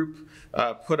collective group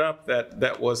put up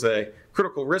that was a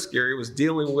critical risk area, was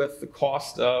dealing with the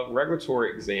cost of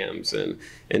regulatory exams and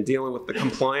dealing with the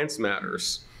compliance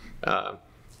matters.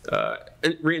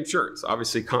 And reinsurance,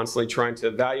 obviously constantly trying to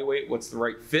evaluate what's the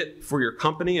right fit for your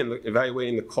company and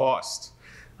evaluating the cost.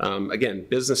 Again,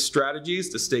 business strategies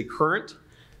to stay current,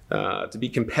 to be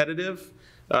competitive.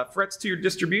 Threats to your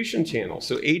distribution channel,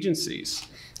 so agencies.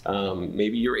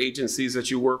 Maybe your agencies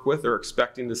that you work with are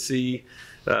expecting to see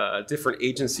different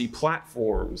agency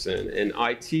platforms and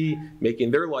IT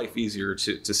making their life easier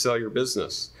to sell your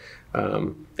business.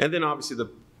 And then obviously the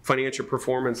financial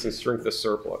performance and strength of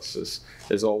surplus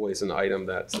is always an item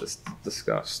that's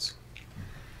discussed.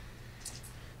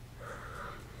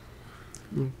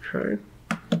 Okay.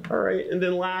 All right, and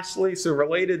then lastly, so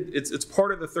related, it's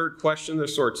part of the third question.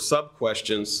 There's sort of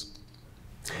sub-questions.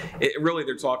 Really,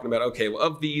 they're talking about, okay, well,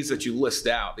 of these that you list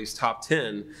out, these top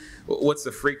 10, what's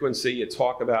the frequency? You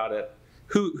talk about it.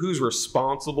 Who's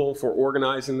responsible for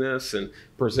organizing this and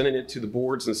presenting it to the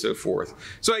boards and so forth?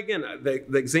 So again,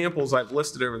 the examples I've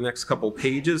listed over the next couple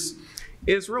pages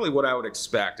is really what I would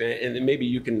expect. And maybe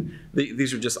you can,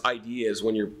 these are just ideas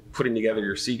when you're putting together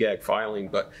your CGAG filing,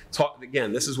 but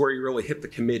again, this is where you really hit the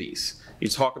committees. You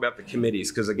talk about the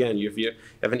committees, because again, if you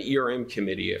have an ERM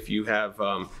committee, if you have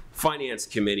finance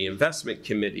committee, investment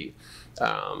committee,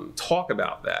 talk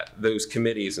about those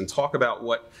committees, and talk about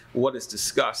what is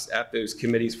discussed at those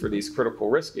committees for these critical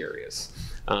risk areas.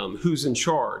 Who's in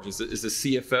charge? Is the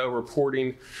CFO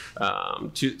reporting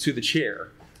to the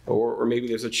chair? Or maybe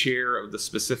there's a chair of the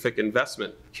specific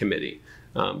investment committee.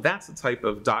 That's the type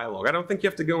of dialogue. I don't think you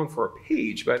have to go in for a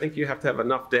page, but I think you have to have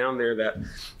enough down there that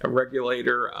a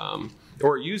regulator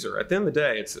or a user, at the end of the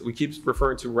day, we keep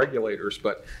referring to regulators,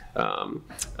 but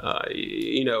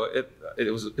you know,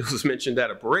 it was mentioned at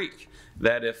a break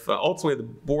that if ultimately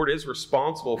the board is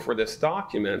responsible for this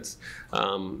document,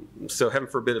 so heaven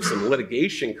forbid if some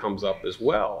litigation comes up as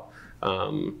well,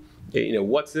 you know,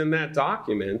 what's in that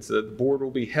document, the board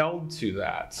will be held to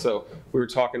that. So we were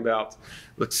talking about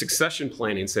the succession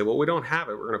planning, say, well, we don't have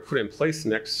it, we're going to put it in place the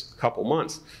next couple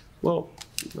months. Well,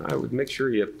 I would make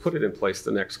sure you put it in place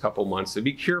the next couple months. So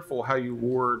be careful how you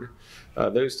word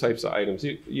those types of items.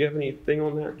 You have anything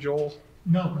on that, Joel?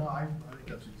 No, I think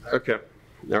that's exactly. Okay,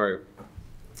 all right.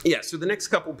 Yeah, so the next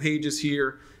couple pages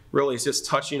here really is just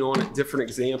touching on different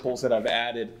examples that I've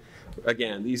added.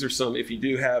 Again, these are some, if you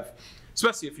do have,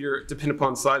 especially if you're dependent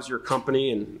upon the size of your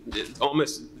company, and it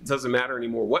almost doesn't matter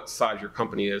anymore what size your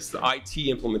company is, the IT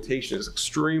implementation is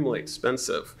extremely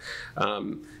expensive.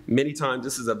 Many times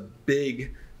this is a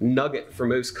big nugget for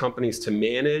most companies to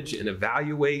manage and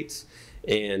evaluate,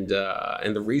 and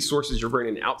the resources you're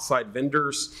bringing in, outside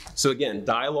vendors. So again,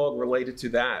 dialogue related to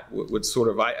that would sort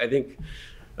of, I think,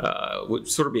 would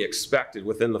sort of be expected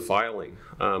within the filing.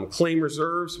 Claim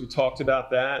reserves, we talked about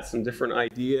that, some different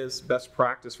ideas, best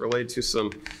practice related to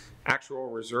some actual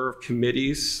reserve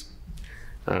committees.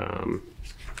 And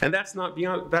that's not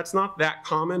that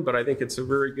common, but I think it's a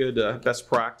very good best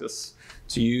practice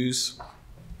to use.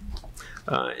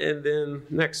 And then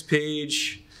next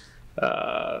page,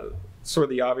 sort of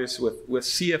the obvious with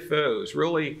CFOs,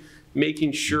 really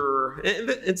making sure,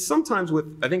 and sometimes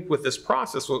I think with this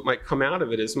process, what might come out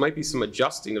of it might be some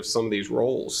adjusting of some of these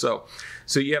roles. So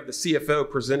you have the CFO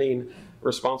presenting,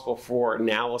 responsible for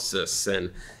analysis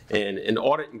and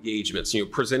audit engagements, you know,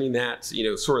 presenting that, you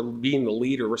know, sort of being the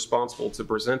leader responsible to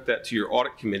present that to your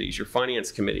audit committees, your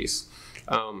finance committees.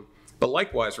 But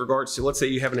likewise, regards to, let's say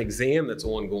you have an exam that's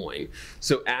ongoing.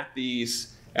 So at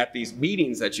these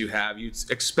meetings that you have, you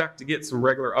expect to get some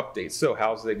regular updates. So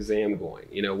how's the exam going?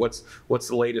 You know, what's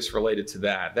the latest related to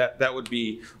that? That would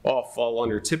be all fall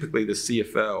under typically the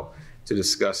CFO to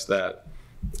discuss that.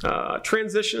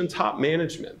 Transition and top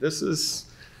management. This is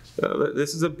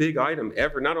a big item.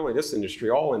 Not only this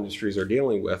industry, all industries are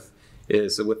dealing with,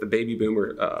 is with the baby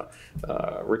boomer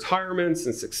retirements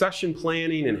and succession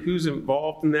planning and who's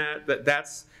involved in that.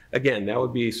 That's, again, that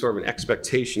would be sort of an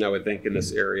expectation, I would think, in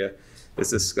this area,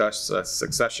 is discuss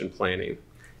succession planning.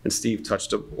 And Steve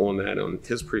touched on that on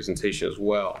his presentation as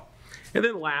well. And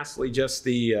then lastly, just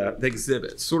the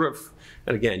exhibits. Sort of,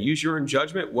 and again, use your own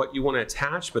judgment what you want to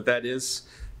attach, but that is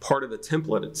part of the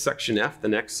template. It's section F, the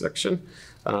next section,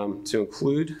 to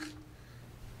include.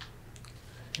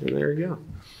 And there you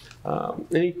go.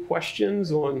 Any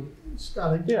questions on?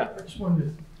 Scott, I just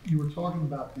wanted to, you were talking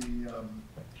about the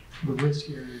risk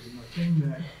areas, and the thing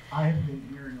that I have been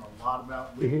hearing a lot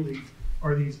about lately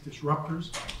are these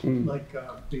disruptors, like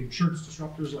the insurance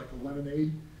disruptors, like a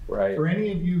Lemonade. Right. For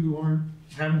any of you who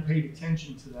haven't paid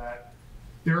attention to that,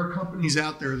 there are companies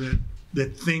out there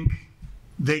that think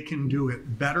they can do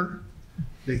it better.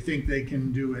 They think they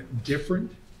can do it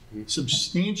different,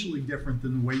 substantially different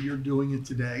than the way you're doing it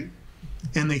today.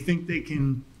 And they think they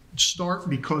can start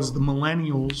because the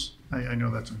millennials, I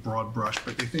know that's a broad brush,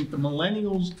 but they think the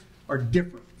millennials are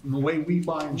different from the way we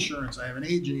buy insurance. I have an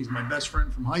agent, he's my best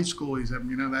friend from high school, he's having,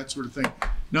 you know, that sort of thing.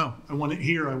 No, I want it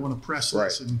here, I want to press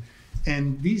this. Right.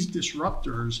 And these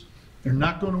disruptors, they're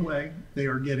not going away. They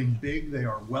are getting big, they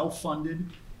are well funded,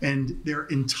 And their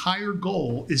entire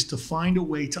goal is to find a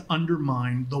way to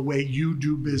undermine the way you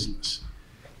do business.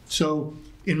 So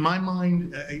in my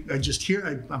mind, I just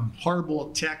hear, I'm horrible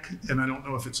at tech, and I don't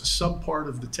know if it's a sub-part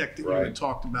of the tech that you had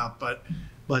talked about, but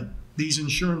these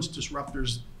insurance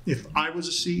disruptors, if I was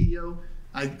a CEO,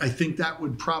 I think that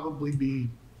would probably be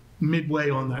midway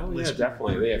on that list. Yeah,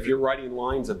 definitely. Yeah, if you're writing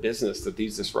lines of business that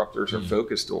these disruptors are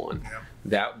focused on,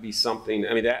 that would be something.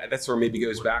 I mean, that's where maybe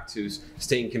goes back to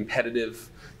staying competitive,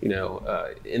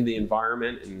 in the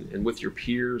environment and with your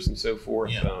peers and so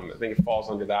forth. Yeah. I think it falls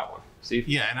under that one. Steve?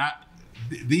 Yeah,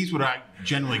 and these what I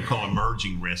generally call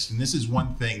emerging risks, and this is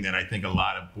one thing that I think a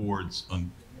lot of boards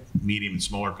on medium and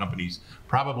smaller companies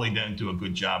probably don't do a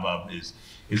good job of is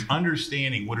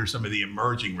understanding what are some of the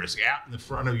emerging risks out in the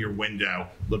front of your window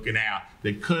looking out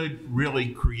that could really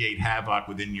create havoc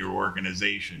within your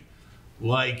organization,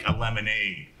 like a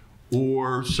lemonade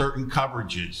or certain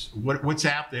coverages. What's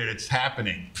out there that's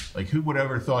happening? Like, who would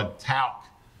ever thought talc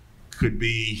could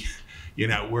be,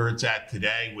 where it's at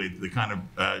today with the kind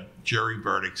of jury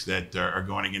verdicts that are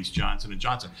going against Johnson &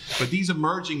 Johnson. But these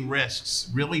emerging risks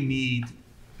really need,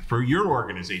 for your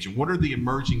organization, what are the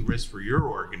emerging risks for your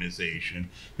organization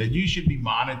that you should be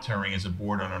monitoring as a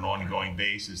board on an ongoing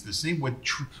basis to see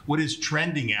what is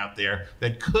trending out there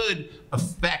that could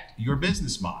affect your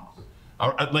business model?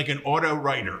 Like an auto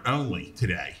writer only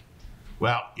today.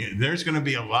 Well, there's going to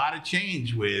be a lot of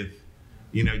change with,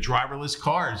 driverless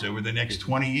cars over the next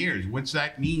 20 years. What's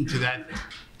that mean to that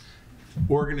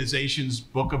organization's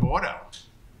book of auto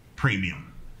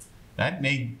premium? That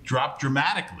may drop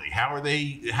dramatically. How's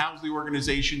the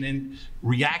organization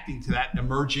reacting to that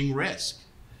emerging risk?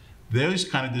 Those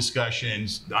kind of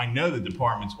discussions, I know the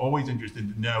department's always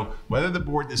interested to know whether the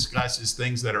board discusses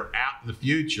things that are out in the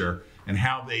future and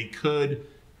how they could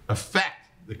affect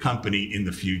the company in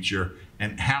the future,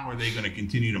 and how are they going to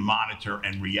continue to monitor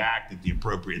and react at the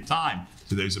appropriate time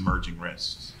to those emerging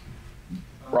risks.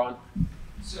 Ron?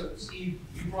 So, Steve,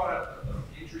 you brought up an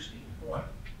interesting point,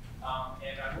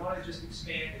 and I want to just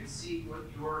expand and see what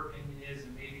your opinion is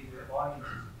and maybe the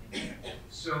audience's opinion.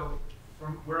 So,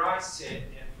 from where I sit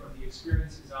and from the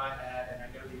experiences I've had, and I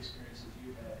know the experiences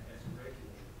you've had as a regulator,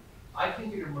 I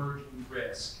think an emerging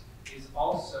risk is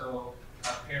also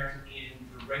apparent in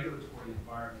the regulatory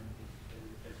environment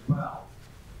as well.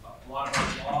 A lot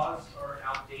of our laws are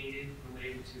outdated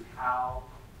related to how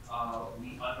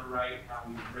we underwrite, how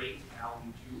we rate, how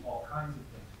we do all kinds of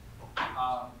things.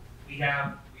 We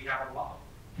have a lot,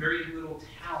 very little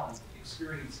talent,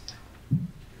 experienced talent.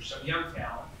 There's some young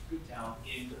talent, good talent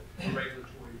in the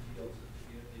regulatory fields,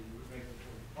 in the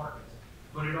regulatory departments.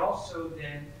 But it also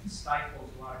then stifles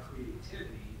a lot of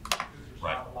creativity because there's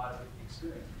not a lot of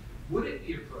experience. Would it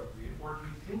be appropriate, or do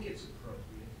you think it's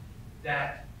appropriate,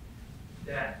 that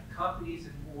companies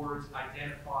and boards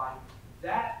identify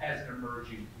that as an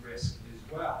emerging risk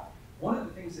as well? One of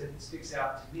the things that sticks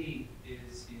out to me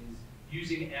is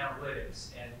using analytics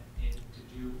and to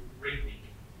do rate making.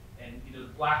 And the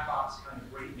black box kind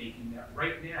of rate making that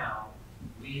right now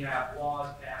we have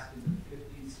laws passed in the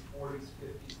 50s, 40s,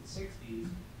 50s, and 60s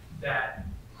that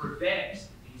prevent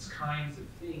these kinds of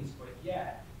things, but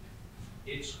yet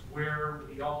it's where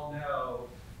we all know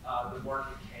the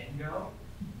market can go.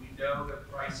 We know that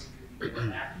pricing could be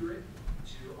inaccurate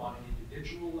on an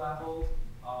individual level,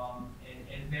 and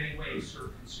in many ways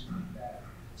serve consumers better.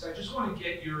 So I just want to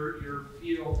get your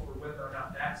feel for whether or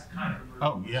not that's the kind of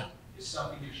emerging is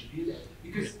something that should be there.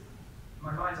 Because in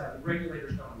my mind's eye, the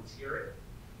regulators don't always hear it,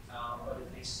 but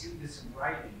if they see this in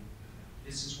writing,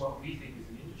 this is what we think as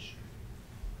an industry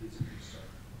is a concern.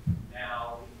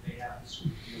 Now they have to sort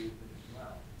of deal with it as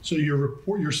well. So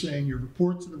you're saying your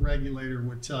report to the regulator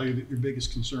would tell you that your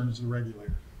biggest concern is the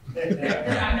regulator.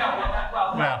 Yeah, I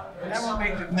know. Well, that won't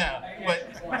make the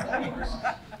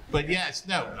but yes,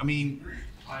 no. I mean,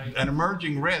 an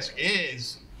emerging risk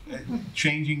is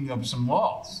changing of some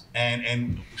laws,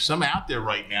 and some out there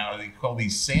right now they call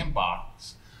these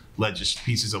sandbox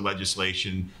pieces of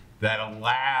legislation that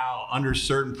allow, under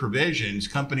certain provisions,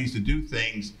 companies to do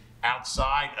things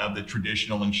outside of the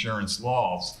traditional insurance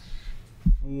laws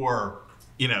for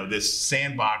this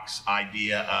sandbox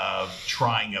idea of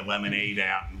trying a lemonade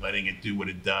out and letting it do what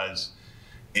it does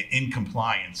in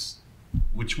compliance,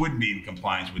 which wouldn't be in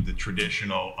compliance with the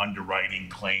traditional underwriting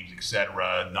claims, et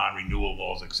cetera, non-renewal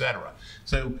laws, et cetera.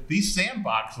 So these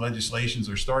sandbox legislations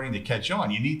are starting to catch on.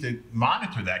 You need to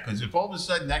monitor that, because if all of a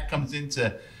sudden that comes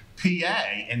into PA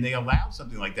and they allow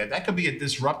something like that, that could be a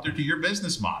disruptor to your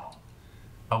business model,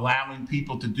 allowing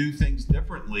people to do things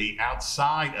differently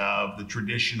outside of the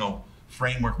traditional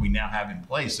framework we now have in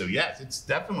place. So yes, it's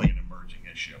definitely an emerging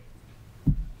issue.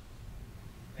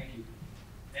 Thank you.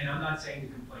 And I'm not saying to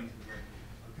complain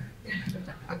to the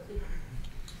record.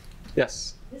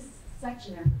 Yes. This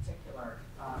section in particular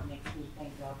makes me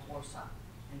think of ORSA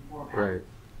and format. Right.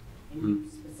 And you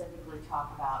specifically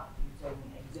talk about using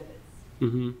exhibits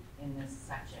Mm-hmm. in this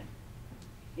section.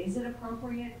 Is it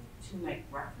appropriate to make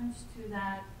reference to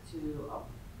that, to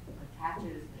attach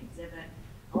it as an exhibit?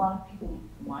 A lot of people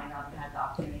might not have had the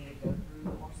opportunity to go through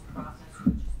the ORSA process,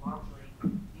 which is largely,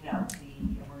 you know, the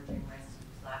emerging risk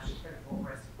 / critical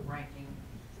risk ranking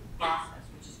process,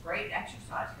 which is great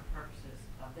exercise for purposes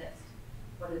of this.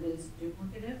 But it is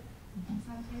duplicative in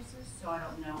some cases, so I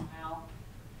don't know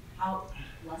how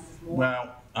less is more.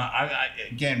 Well,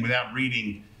 again, without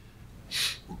reading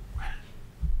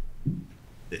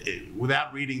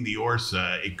the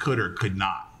ORSA, it could or could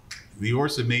not. The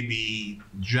ORSA may be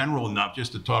general enough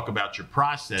just to talk about your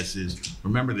processes.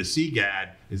 Remember, the CGAD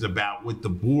is about what the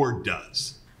board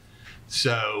does.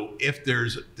 So if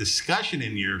there's discussion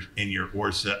in your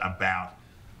ORSA about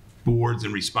boards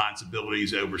and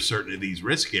responsibilities over certain of these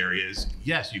risk areas,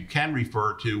 yes, you can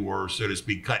refer to, or so to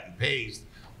speak, cut and paste.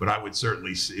 But I would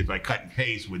certainly, if I cut and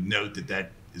paste, would note that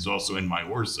that is also in my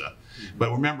ORSA.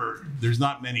 But remember, there's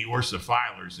not many ORSA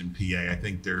filers in PA. I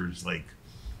think there's like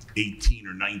 18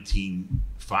 or 19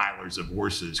 filers of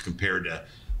ORSAs compared to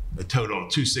a total of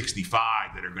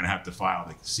 265 that are going to have to file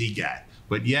the CGAT.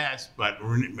 But yes, but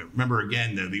remember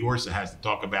again, though, the ORSA has to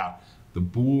talk about the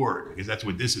board, because that's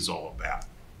what this is all about.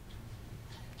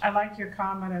 I like your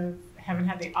comment of having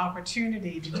had the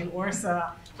opportunity to do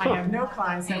ORSA. I have no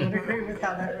clients that would agree with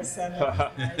how that was set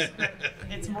up.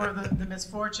 It's more the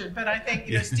misfortune. But I think,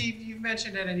 you know, Steve, you've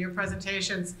mentioned it in your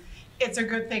presentations. It's a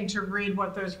good thing to read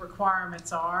what those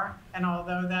requirements are. And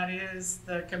although that is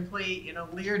the complete, you know,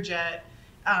 Learjet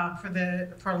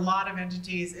for a lot of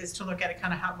entities, is to look at it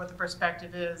kind of what the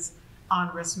perspective is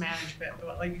on risk management.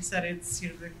 But like you said, it's, you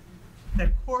know,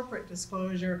 the corporate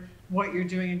disclosure, what you're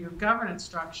doing in your governance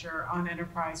structure on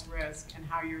enterprise risk and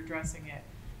how you're addressing it,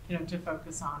 you know, to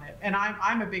focus on it. And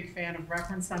I'm a big fan of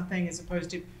reference something as opposed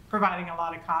to providing a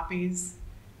lot of copies,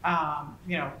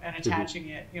 you know, and attaching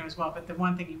it, you know, as well. But the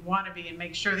one thing you want to be, and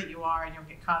make sure that you are, and you'll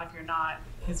get caught if you're not,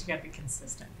 is you got to be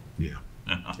consistent. Yeah.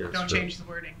 Don't change the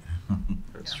wording.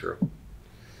 That's true.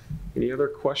 Any other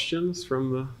questions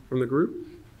from the group?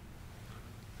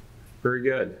 Very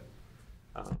good.